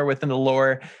suggests somewhere within the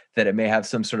lore that it may have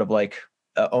some sort of like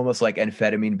almost like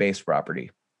amphetamine based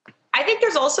property. I think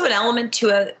there's also an element to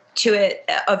it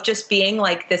of just being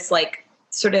like this, like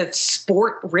sort of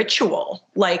sport ritual.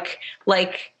 Like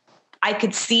I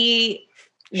could see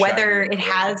whether it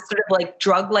has sort of like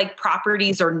drug-like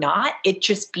properties or not, it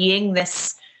just being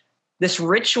this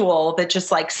ritual that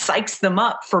just like psychs them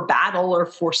up for battle or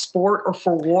for sport or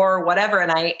for war or whatever.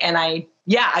 And I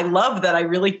love that. I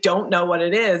really don't know what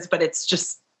it is, but it's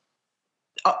just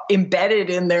embedded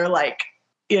in there. Like,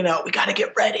 we got to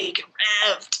get ready, get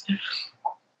revved.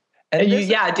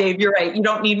 And Dave, you're right. You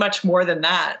don't need much more than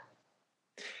that.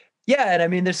 Yeah. And I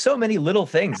mean, there's so many little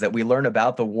things that we learn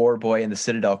about the War Boy and the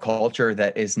Citadel culture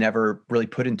that is never really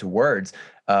put into words,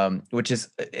 which is,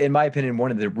 in my opinion,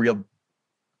 one of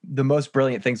the most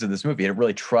brilliant things of this movie. It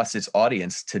really trusts its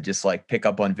audience to just like pick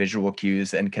up on visual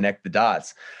cues and connect the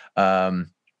dots.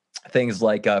 Things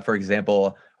like, for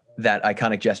example, that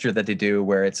iconic gesture that they do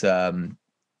where it's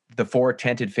the 4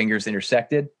 tented fingers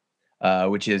intersected,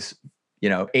 which is,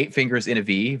 8 fingers in a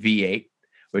V8,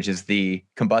 which is the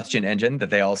combustion engine that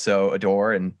they also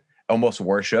adore and almost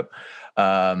worship.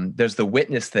 There's the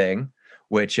witness thing,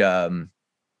 which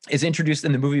is introduced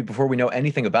in the movie before we know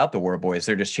anything about the War Boys.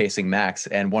 They're just chasing Max,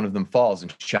 and one of them falls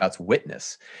and shouts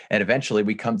witness. And eventually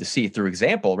we come to see through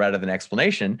example rather than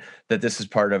explanation that this is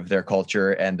part of their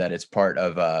culture and that it's part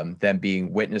of them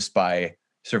being witnessed by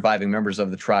surviving members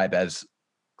of the tribe as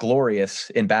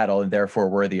glorious in battle and therefore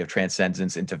worthy of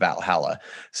transcendence into Valhalla.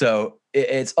 So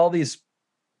it's all these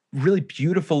really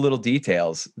beautiful little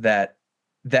details that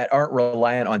aren't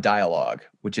reliant on dialogue,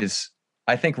 which is,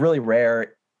 I think, really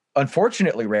rare,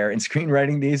 unfortunately rare in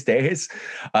screenwriting these days,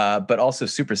 but also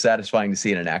super satisfying to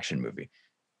see in an action movie.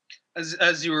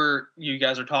 As you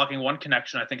guys are talking, one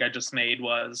connection I think I just made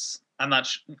was, I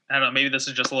don't know, maybe this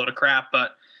is just a load of crap,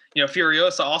 but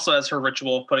Furiosa also has her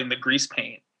ritual of putting the grease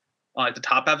paint on like the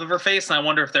top half of her face, and I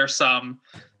wonder if there's some,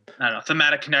 I don't know,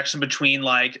 thematic connection between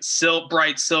like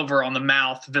bright silver on the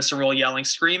mouth, visceral yelling,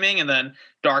 screaming, and then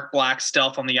dark black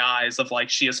stealth on the eyes of like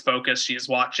she is focused, she is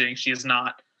watching, she is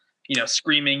not,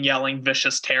 screaming, yelling,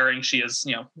 vicious, tearing. She is,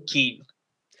 keen.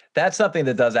 That's something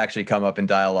that does actually come up in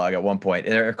dialogue at one point.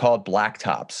 They're called Black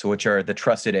Tops, which are the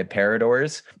trusted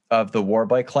imperators of the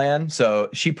Warboy clan. So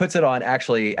she puts it on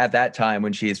actually at that time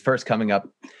when she is first coming up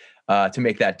to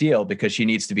make that deal, because she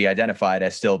needs to be identified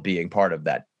as still being part of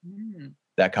that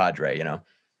cadre,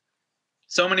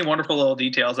 So many wonderful little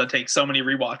details that take so many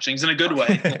rewatchings in a good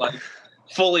way to like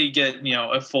fully get,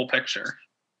 a full picture.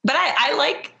 But I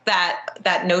like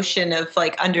that notion of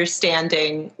like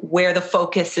understanding where the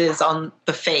focus is on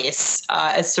the face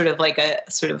as sort of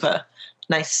a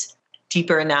nice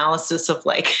deeper analysis of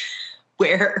like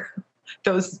where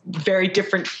those very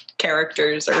different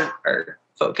characters are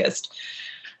focused.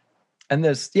 And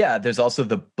there's also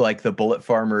the bullet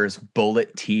farmer's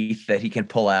bullet teeth that he can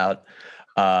pull out.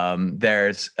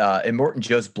 There's Immortan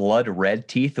Joe's blood red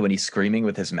teeth when he's screaming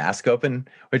with his mask open,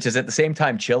 which is at the same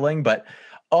time chilling, but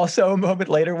also a moment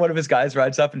later, one of his guys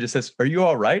rides up and just says, "Are you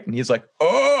all right?" And he's like,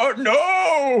 "Oh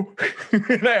no!"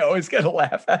 And I always get a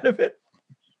laugh out of it.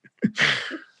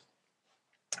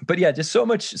 But yeah, just so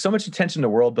much attention to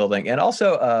world building, and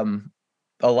also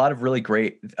a lot of really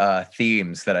great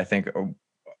themes that I think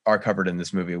are covered in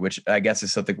this movie, which I guess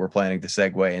is something we're planning to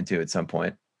segue into at some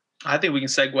point. I think we can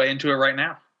segue into it right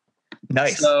now.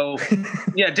 Nice. So,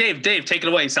 yeah, Dave, take it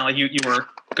away. You sound like you were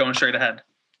going straight ahead.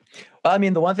 Well, I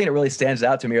mean, the one thing that really stands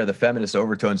out to me are the feminist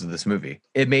overtones of this movie.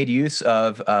 It made use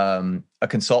of a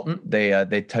consultant.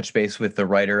 They touched base with the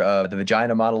writer of the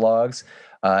Vagina Monologues,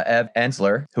 Ev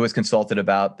Ensler, who was consulted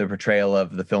about the portrayal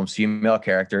of the film's female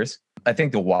characters. I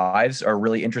think the wives are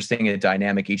really interesting and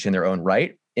dynamic, each in their own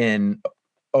right, in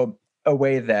a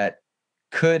way that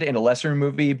could, in a lesser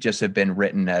movie, just have been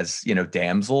written as,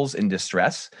 damsels in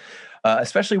distress.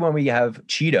 Especially when we have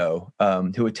Cheeto,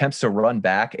 who attempts to run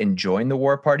back and join the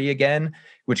war party again,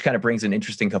 which kind of brings an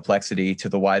interesting complexity to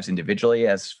the wives individually,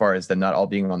 as far as them not all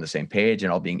being on the same page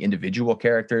and all being individual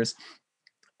characters.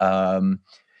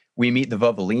 We meet the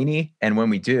Vovolini, and when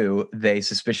we do, they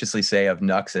suspiciously say of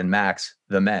Nux and Max,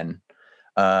 the men.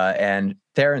 And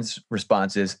Theron's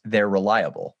response is, "They're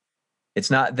reliable." It's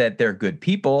not that they're good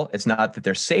people. It's not that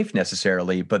they're safe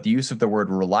necessarily, but the use of the word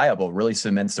reliable really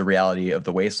cements the reality of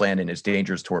the wasteland and its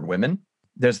dangers toward women.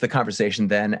 There's the conversation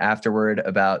then afterward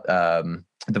about the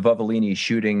Vuvolini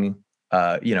shooting,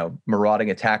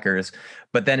 marauding attackers,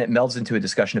 but then it melds into a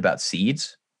discussion about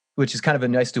seeds, which is kind of a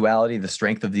nice duality, the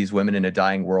strength of these women in a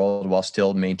dying world while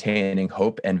still maintaining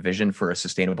hope and vision for a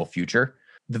sustainable future.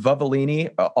 The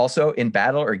Vuvolini also in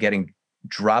battle are getting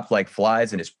dropped like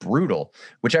flies, and it's brutal,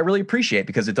 which I really appreciate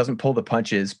because it doesn't pull the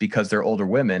punches because they're older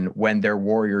women when they're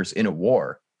warriors in a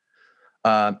war.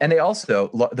 And they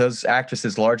also, those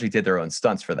actresses largely did their own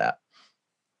stunts for that.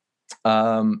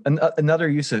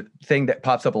 Another thing that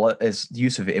pops up a lot is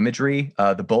use of imagery.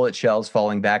 The bullet shells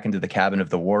falling back into the cabin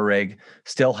of the war rig,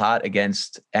 still hot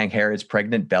against Angharad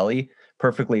pregnant belly,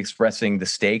 perfectly expressing the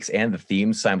stakes and the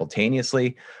themes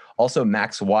simultaneously. Also,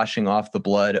 Max washing off the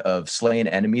blood of slain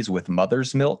enemies with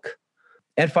mother's milk.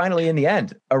 And finally, in the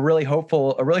end, a really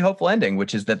hopeful ending,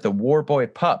 which is that the war boy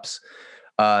pups,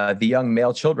 the young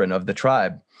male children of the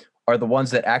tribe, are the ones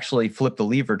that actually flip the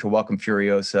lever to welcome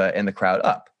Furiosa and the crowd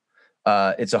up.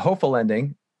 It's a hopeful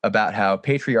ending about how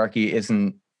patriarchy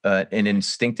isn't an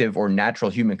instinctive or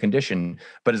natural human condition,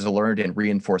 but is a learned and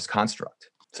reinforced construct.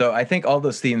 So I think all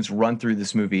those themes run through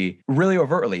this movie really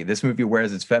overtly. This movie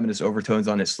wears its feminist overtones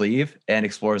on its sleeve and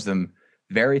explores them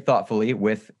very thoughtfully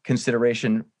with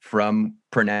consideration from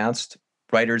pronounced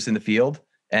writers in the field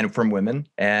and from women.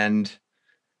 And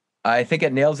I think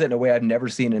it nails it in a way I've never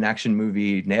seen an action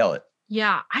movie nail it.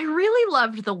 Yeah, I really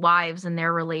loved the wives and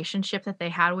their relationship that they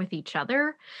had with each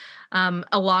other,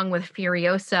 along with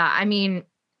Furiosa. I mean,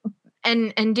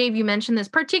 and Dave, you mentioned this,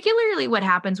 particularly what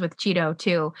happens with Cheeto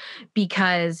too,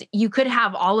 because you could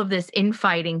have all of this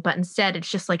infighting, but instead it's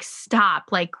just like, stop,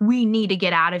 like we need to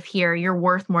get out of here. You're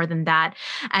worth more than that.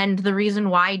 And the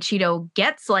reason why Cheeto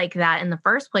gets like that in the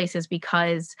first place is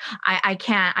because I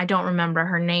don't remember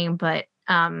her name, but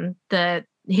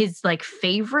his like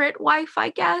favorite wife, I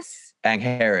guess.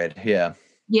 Angharad, yeah.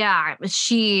 Yeah,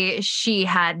 she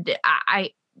had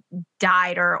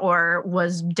died or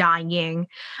was dying,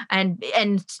 and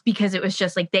because it was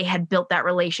just like they had built that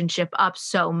relationship up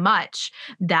so much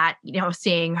that,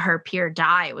 seeing her peer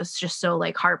die was just so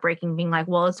like heartbreaking, being like,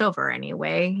 well, it's over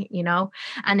anyway,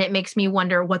 and it makes me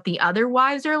wonder what the other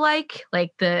wives are like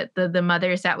the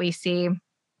mothers that we see.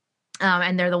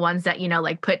 And they're the ones that,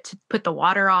 like put the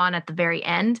water on at the very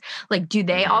end. Like, do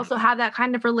they also have that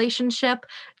kind of relationship?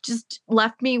 Just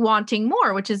left me wanting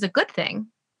more, which is a good thing.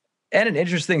 And an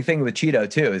interesting thing with Cheeto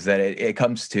too is that it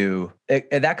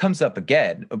comes up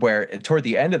again, where toward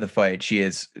the end of the fight, she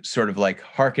is sort of like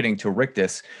hearkening to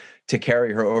Rictus to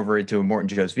carry her over into Morton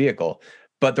Joe's vehicle.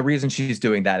 But the reason she's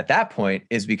doing that at that point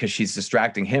is because she's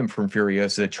distracting him from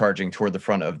Furiosa charging toward the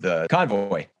front of the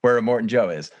convoy where Morton Joe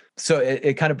is. So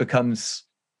it kind of becomes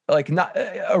like not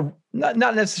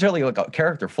necessarily like a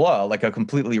character flaw, like a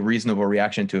completely reasonable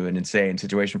reaction to an insane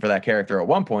situation for that character at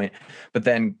one point, but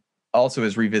then also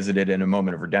is revisited in a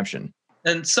moment of redemption.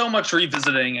 And so much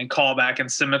revisiting and callback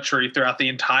and symmetry throughout the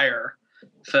entire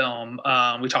film.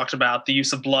 We talked about the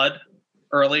use of blood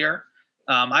earlier.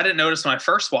 I didn't notice when I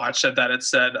first watched it that it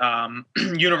said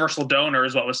universal donor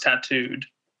is what was tattooed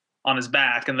on his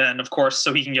back. And then, of course,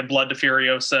 so he can give blood to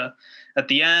Furiosa at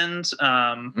the end.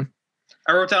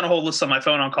 I wrote down a whole list on my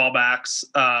phone on callbacks,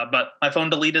 but my phone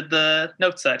deleted the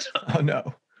notes that I took. Oh,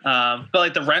 no. But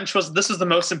like the wrench this is the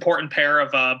most important pair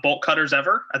of bolt cutters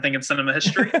ever, I think, in cinema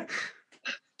history.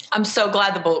 I'm so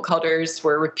glad the bolt cutters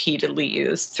were repeatedly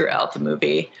used throughout the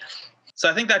movie. So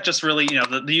I think that just really,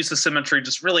 the use of symmetry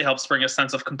just really helps bring a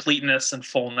sense of completeness and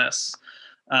fullness.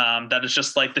 That is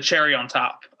just like the cherry on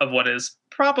top of what is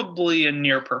probably a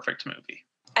near perfect movie.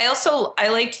 I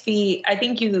liked I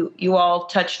think you all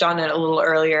touched on it a little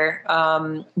earlier,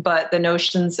 but the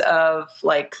notions of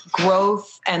like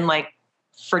growth and like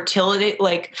fertility,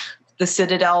 like the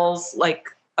Citadel's like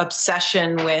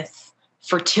obsession with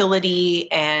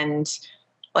fertility, and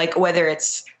like whether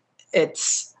it's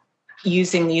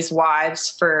using these wives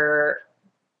for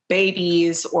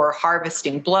babies or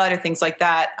harvesting blood or things like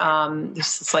that.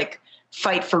 This like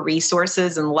fight for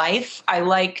resources in life. I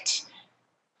liked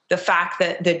the fact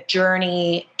that the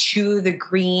journey to the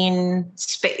green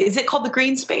space, is it called the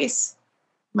green space?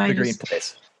 The green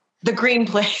place. The green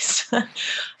place.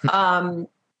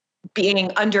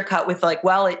 Being undercut with like,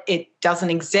 well, it doesn't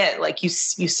exist. Like you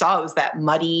saw, it was that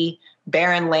muddy,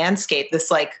 barren landscape, this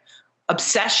like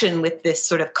obsession with this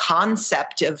sort of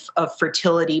concept of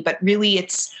fertility. But really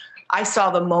I saw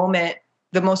the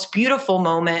most beautiful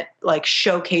moment, like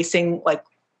showcasing like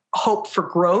hope for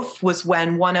growth, was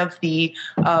when one of the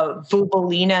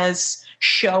Vuvolinas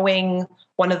showing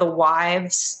one of the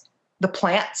wives the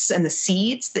plants and the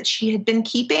seeds that she had been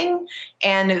keeping.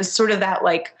 And it was sort of that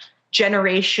like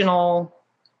generational,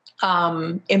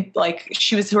 like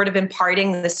she was sort of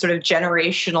imparting this sort of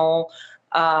generational,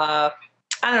 I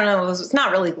don't know, it's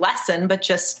not really lesson, but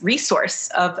just resource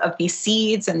of these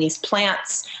seeds and these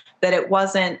plants, that it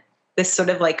wasn't this sort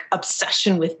of like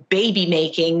obsession with baby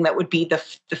making that would be the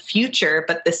future,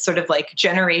 but this sort of like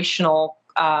generational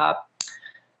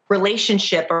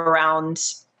relationship around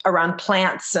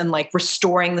plants and like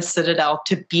restoring the Citadel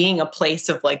to being a place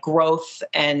of like growth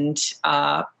and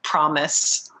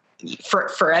promise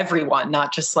for everyone,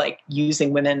 not just like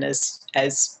using women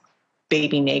as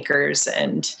baby makers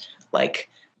and like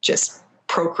just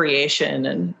procreation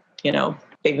and, you know,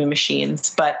 baby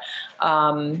machines. But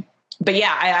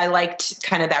yeah, I liked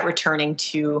kind of that returning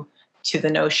to the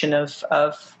notion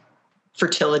of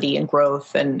fertility and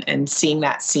growth and seeing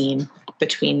that scene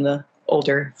between the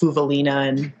older Vuvalina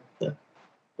and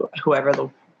whoever the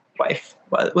wife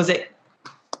was. Was it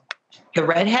the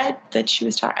redhead that she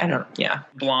was talking? I don't know. Yeah.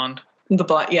 Blonde. The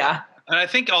blonde. Yeah. And I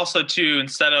think also too,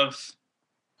 instead of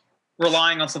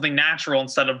relying on something natural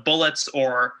instead of bullets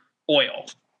or oil,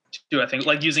 too, I think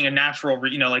like using a natural,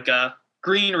 you know, like a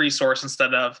green resource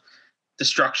instead of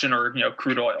destruction or, you know,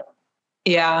 crude oil.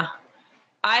 Yeah.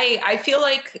 I feel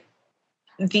like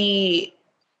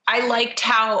I liked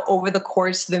how over the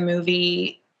course of the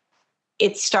movie,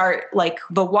 like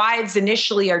the wives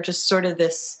initially are just sort of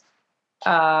this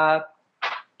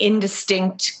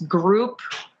indistinct group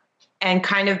and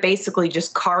kind of basically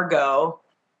just cargo.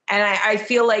 And I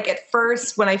feel like at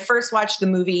first, when I first watched the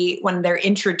movie, when their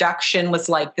introduction was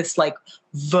like this like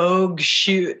Vogue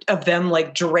shoot of them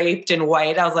like draped in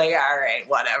white, I was like, all right,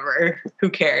 whatever, who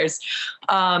cares?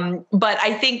 But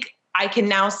I think I can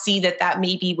now see that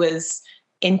maybe was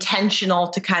intentional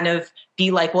to kind of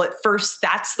be like, well, at first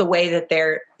that's the way that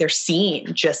they're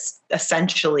seen, just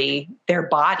essentially their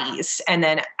bodies. And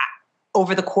then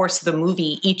over the course of the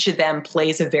movie, each of them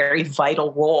plays a very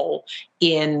vital role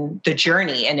in the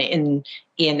journey and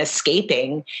in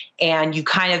escaping. And you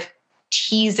kind of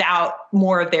tease out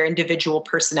more of their individual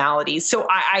personalities. So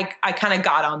I kind of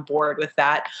got on board with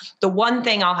that. The one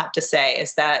thing I'll have to say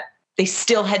is that they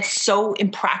still had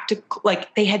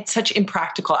they had such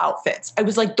impractical outfits. I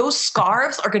was like, those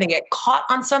scarves are going to get caught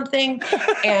on something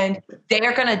and they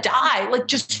are going to die. Like,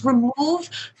 just remove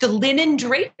the linen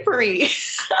drapery.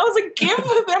 I was like, give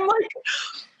them like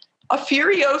a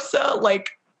Furiosa,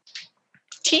 like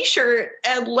t-shirt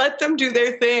and let them do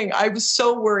their thing. I was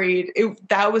so worried.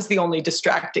 That was the only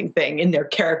distracting thing in their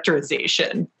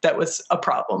characterization that was a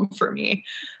problem for me.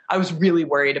 I was really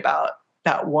worried about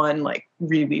that one like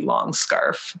really long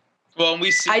scarf. Well,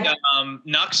 we see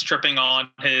Nux tripping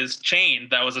on his chain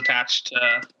that was attached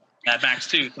to Mad Max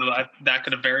too, so that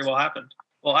could have very well happened.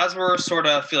 Well, as we're sort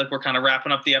of feel like we're kind of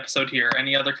wrapping up the episode here,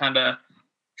 any other kind of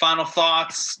final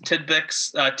thoughts,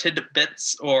 tidbits,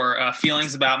 or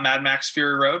feelings about Mad Max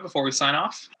Fury Road before we sign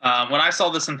off? When I saw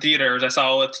this in theaters, I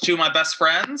saw it with two of my best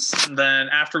friends, and then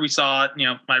after we saw it, you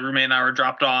know, my roommate and I were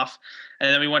dropped off.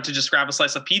 And then we went to just grab a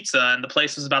slice of pizza, and the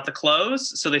place was about to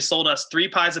close. So they sold us 3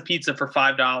 pies of pizza for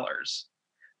 $5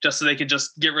 just so they could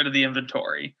just get rid of the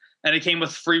inventory. And it came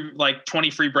with 20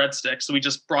 free breadsticks. So we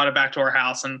just brought it back to our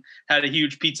house and had a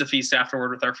huge pizza feast afterward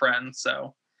with our friends.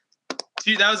 So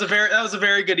that was a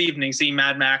very good evening, seeing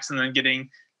Mad Max and then getting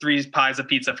 3 pies of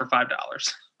pizza for $5.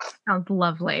 Sounds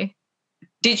lovely.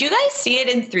 Did you guys see it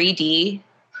in 3D?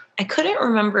 I couldn't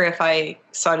remember if I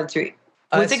saw it in 3D.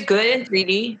 Was it good in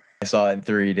 3D? I saw it in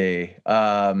 3D.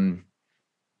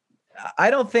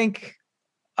 I don't think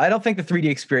the 3D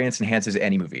experience enhances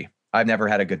any movie. I've never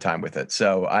had a good time with it,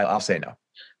 so I'll say no.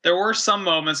 There were some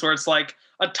moments where it's like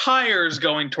a tire's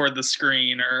going toward the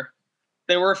screen, or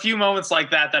there were a few moments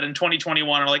like that in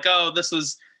 2021 are like, oh, this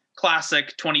was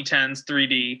classic 2010s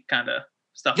 3D kind of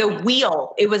stuff. The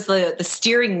wheel, it was the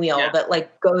steering wheel that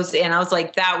like goes in. I was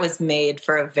like, that was made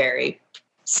for a very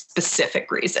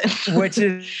specific reason. Which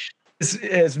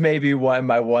is maybe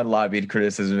my one lobbied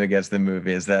criticism against the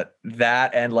movie, is that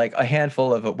and like a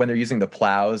handful of when they're using the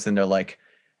plows and they're like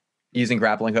using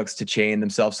grappling hooks to chain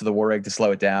themselves to the war rig to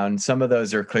slow it down. Some of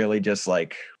those are clearly just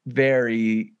like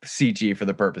very CG for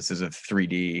the purposes of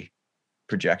 3D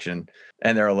projection,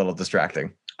 and they're a little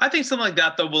distracting. I think something like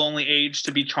that, though, will only age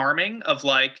to be charming. Of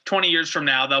like 20 years from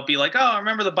now, they'll be like, oh, I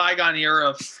remember the bygone era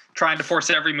of trying to force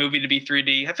every movie to be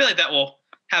 3D. I feel like that will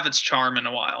have its charm in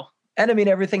a while. And I mean,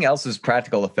 everything else is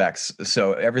practical effects,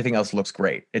 so everything else looks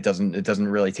great. It doesn't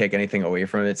really take anything away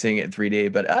from it seeing it in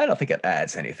 3D, but I don't think it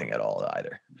adds anything at all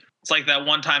either. It's like that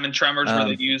one time in Tremors where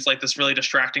they use like this really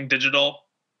distracting digital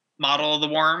model of the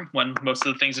worm when most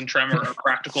of the things in Tremor are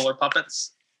practical or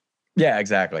puppets. Yeah,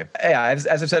 exactly. Yeah, as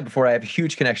I've said before, I have a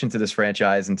huge connection to this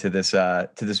franchise and to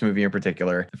this movie in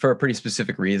particular for a pretty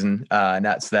specific reason, and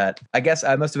that's that I guess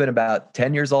I must have been about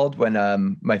 10 years old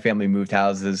when my family moved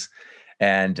houses,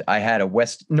 and I had a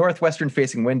northwestern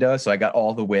facing window, so I got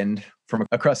all the wind from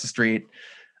across the street,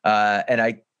 and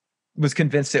I was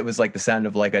convinced it was like the sound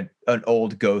of like an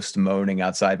old ghost moaning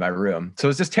outside my room. So I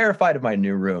was just terrified of my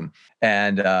new room,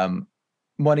 and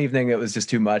one evening it was just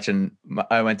too much, and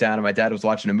I went down and my dad was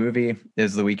watching a movie. It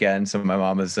was the weekend, so my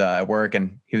mom was at work,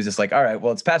 and he was just like, all right,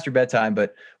 well, it's past your bedtime,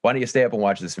 but why don't you stay up and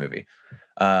watch this movie?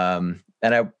 And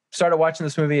I started watching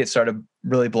this movie. It started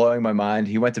really blowing my mind.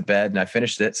 He went to bed and I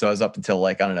finished it. So I was up until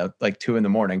like, I don't know, like 2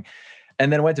 a.m,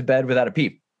 and then went to bed without a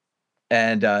peep.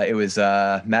 And it was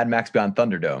Mad Max Beyond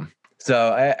Thunderdome.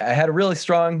 So I had a really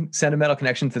strong sentimental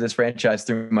connection to this franchise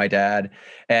through my dad.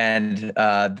 And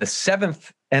the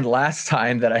 7th and last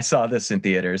time that I saw this in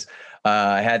theaters,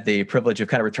 I had the privilege of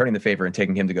kind of returning the favor and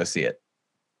taking him to go see it.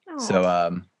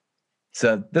 Aww.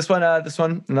 So this one,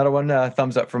 another one,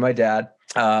 thumbs up for my dad.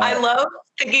 I love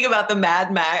thinking about the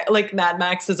Mad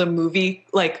Max as a movie,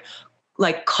 like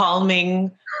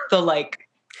calming the like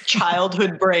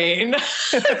childhood brain.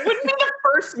 It wouldn't be the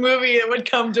first movie that would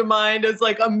come to mind as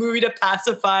like a movie to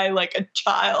pacify like a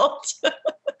child.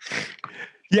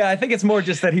 Yeah, I think it's more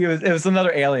just that it was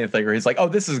another alien thing where he's like, oh,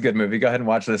 this is a good movie. Go ahead and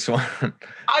watch this one.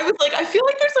 I was like, I feel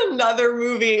like there's another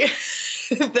movie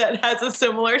that has a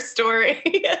similar story.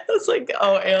 It's like,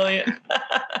 oh, Alien.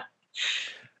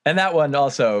 And that one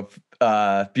also,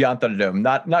 Beyond Thunderdome,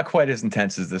 not quite as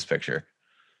intense as this picture.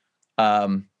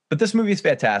 But this movie is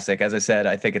fantastic. As I said,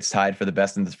 I think it's tied for the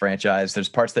best in this franchise. There's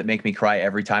parts that make me cry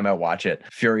every time I watch it.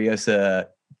 Furiosa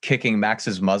kicking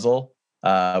Max's muzzle,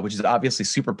 which is obviously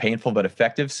super painful but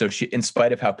effective. So she, in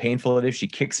spite of how painful it is, she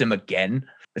kicks him again.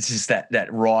 It's just that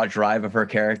raw drive of her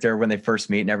character when they first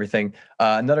meet and everything.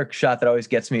 Another shot that always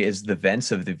gets me is the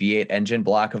vents of the V8 engine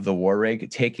block of the war rig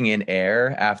taking in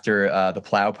air after the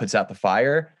plow puts out the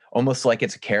fire, almost like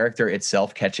it's a character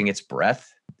itself catching its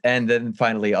breath. And then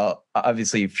finally,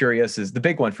 obviously, Furiosa is the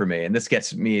big one for me. And this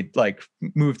gets me like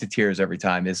moved to tears every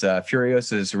time is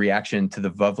Furiosa's reaction to the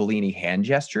Vuvolini hand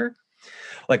gesture.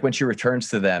 Like when she returns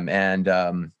to them,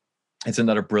 and it's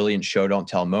another brilliant show don't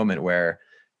tell moment where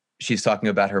she's talking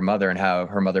about her mother and how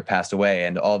her mother passed away,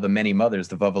 and all the many mothers,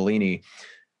 the Vuvolini,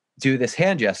 do this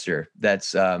hand gesture that's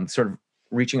sort of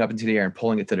reaching up into the air and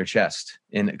pulling it to their chest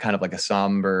in kind of like a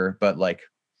somber but like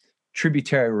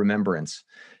tributary remembrance.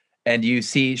 And you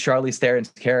see Charlize Theron's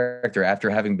character, after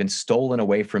having been stolen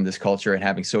away from this culture and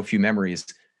having so few memories,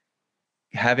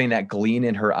 having that gleam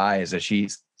in her eyes as she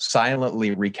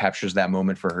silently recaptures that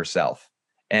moment for herself,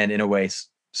 and in a way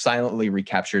silently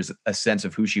recaptures a sense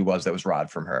of who she was that was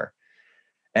robbed from her.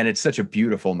 And it's such a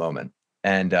beautiful moment.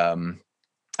 And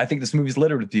I think this movie is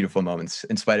littered with beautiful moments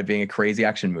in spite of being a crazy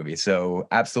action movie. So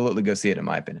absolutely go see it, in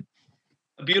my opinion.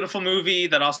 A beautiful movie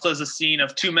that also has a scene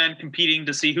of two men competing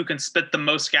to see who can spit the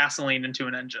most gasoline into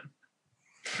an engine.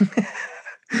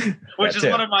 Which is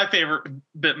one of my favorite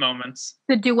bit moments.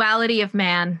 The duality of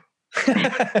man. But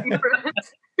that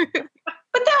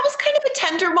was kind of a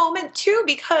tender moment too,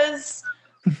 because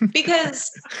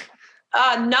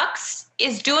Nux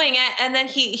is doing it, and then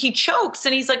he chokes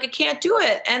and he's like, I can't do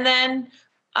it. And then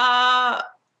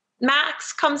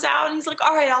Max comes out and he's like,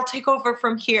 all right, I'll take over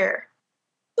from here.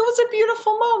 It was a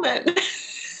beautiful moment.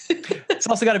 It's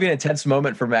also got to be an intense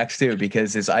moment for Max too,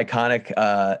 because his iconic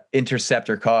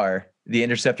Interceptor car, the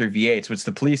Interceptor V8s, which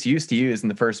the police used to use in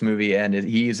the first movie and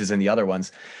he uses in the other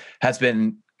ones, has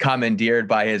been commandeered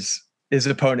by his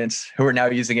opponents who are now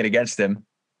using it against him.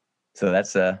 So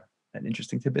that's an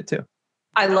interesting tidbit too.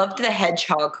 I loved the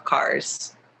hedgehog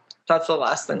cars. That's the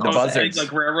last thing. The buzzards,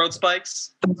 like railroad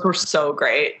spikes. Those were so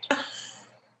great.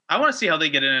 I want to see how they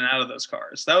get in and out of those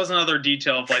cars. That was another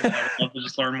detail of like that I would love to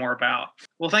just learn more about.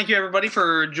 Well, thank you everybody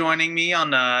for joining me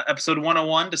on episode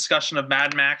 101 discussion of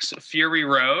Mad Max Fury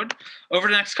Road. Over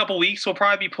the next couple weeks, we'll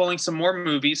probably be pulling some more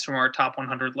movies from our top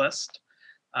 100 list.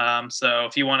 So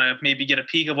if you want to maybe get a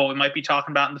peek of what we might be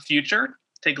talking about in the future,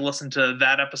 take a listen to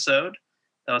that episode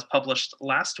that was published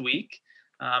last week.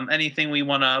 Anything we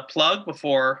want to plug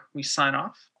before we sign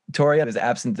off? Toria is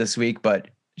absent this week, but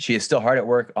she is still hard at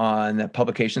work on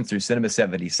publications through Cinema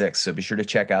 76. So be sure to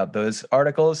check out those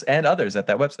articles and others at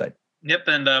that website. Yep.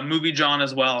 And Movie John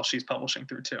as well. She's publishing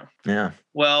through too. Yeah.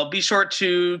 Well, be sure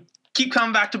to keep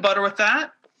coming back to Butter with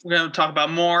that. We're going to talk about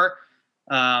more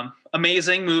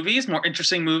amazing movies, more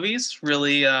interesting movies,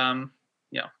 really,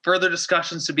 further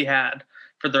discussions to be had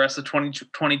for the rest of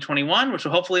 2021, which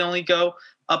will hopefully only go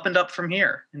up and up from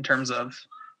here in terms of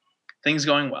things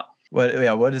going well.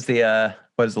 What is the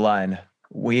line?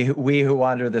 We who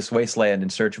wander this wasteland in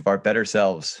search of our better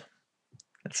selves.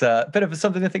 It's a bit of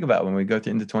something to think about when we go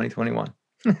into 2021.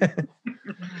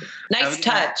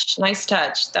 Nice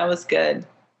touch. That was good.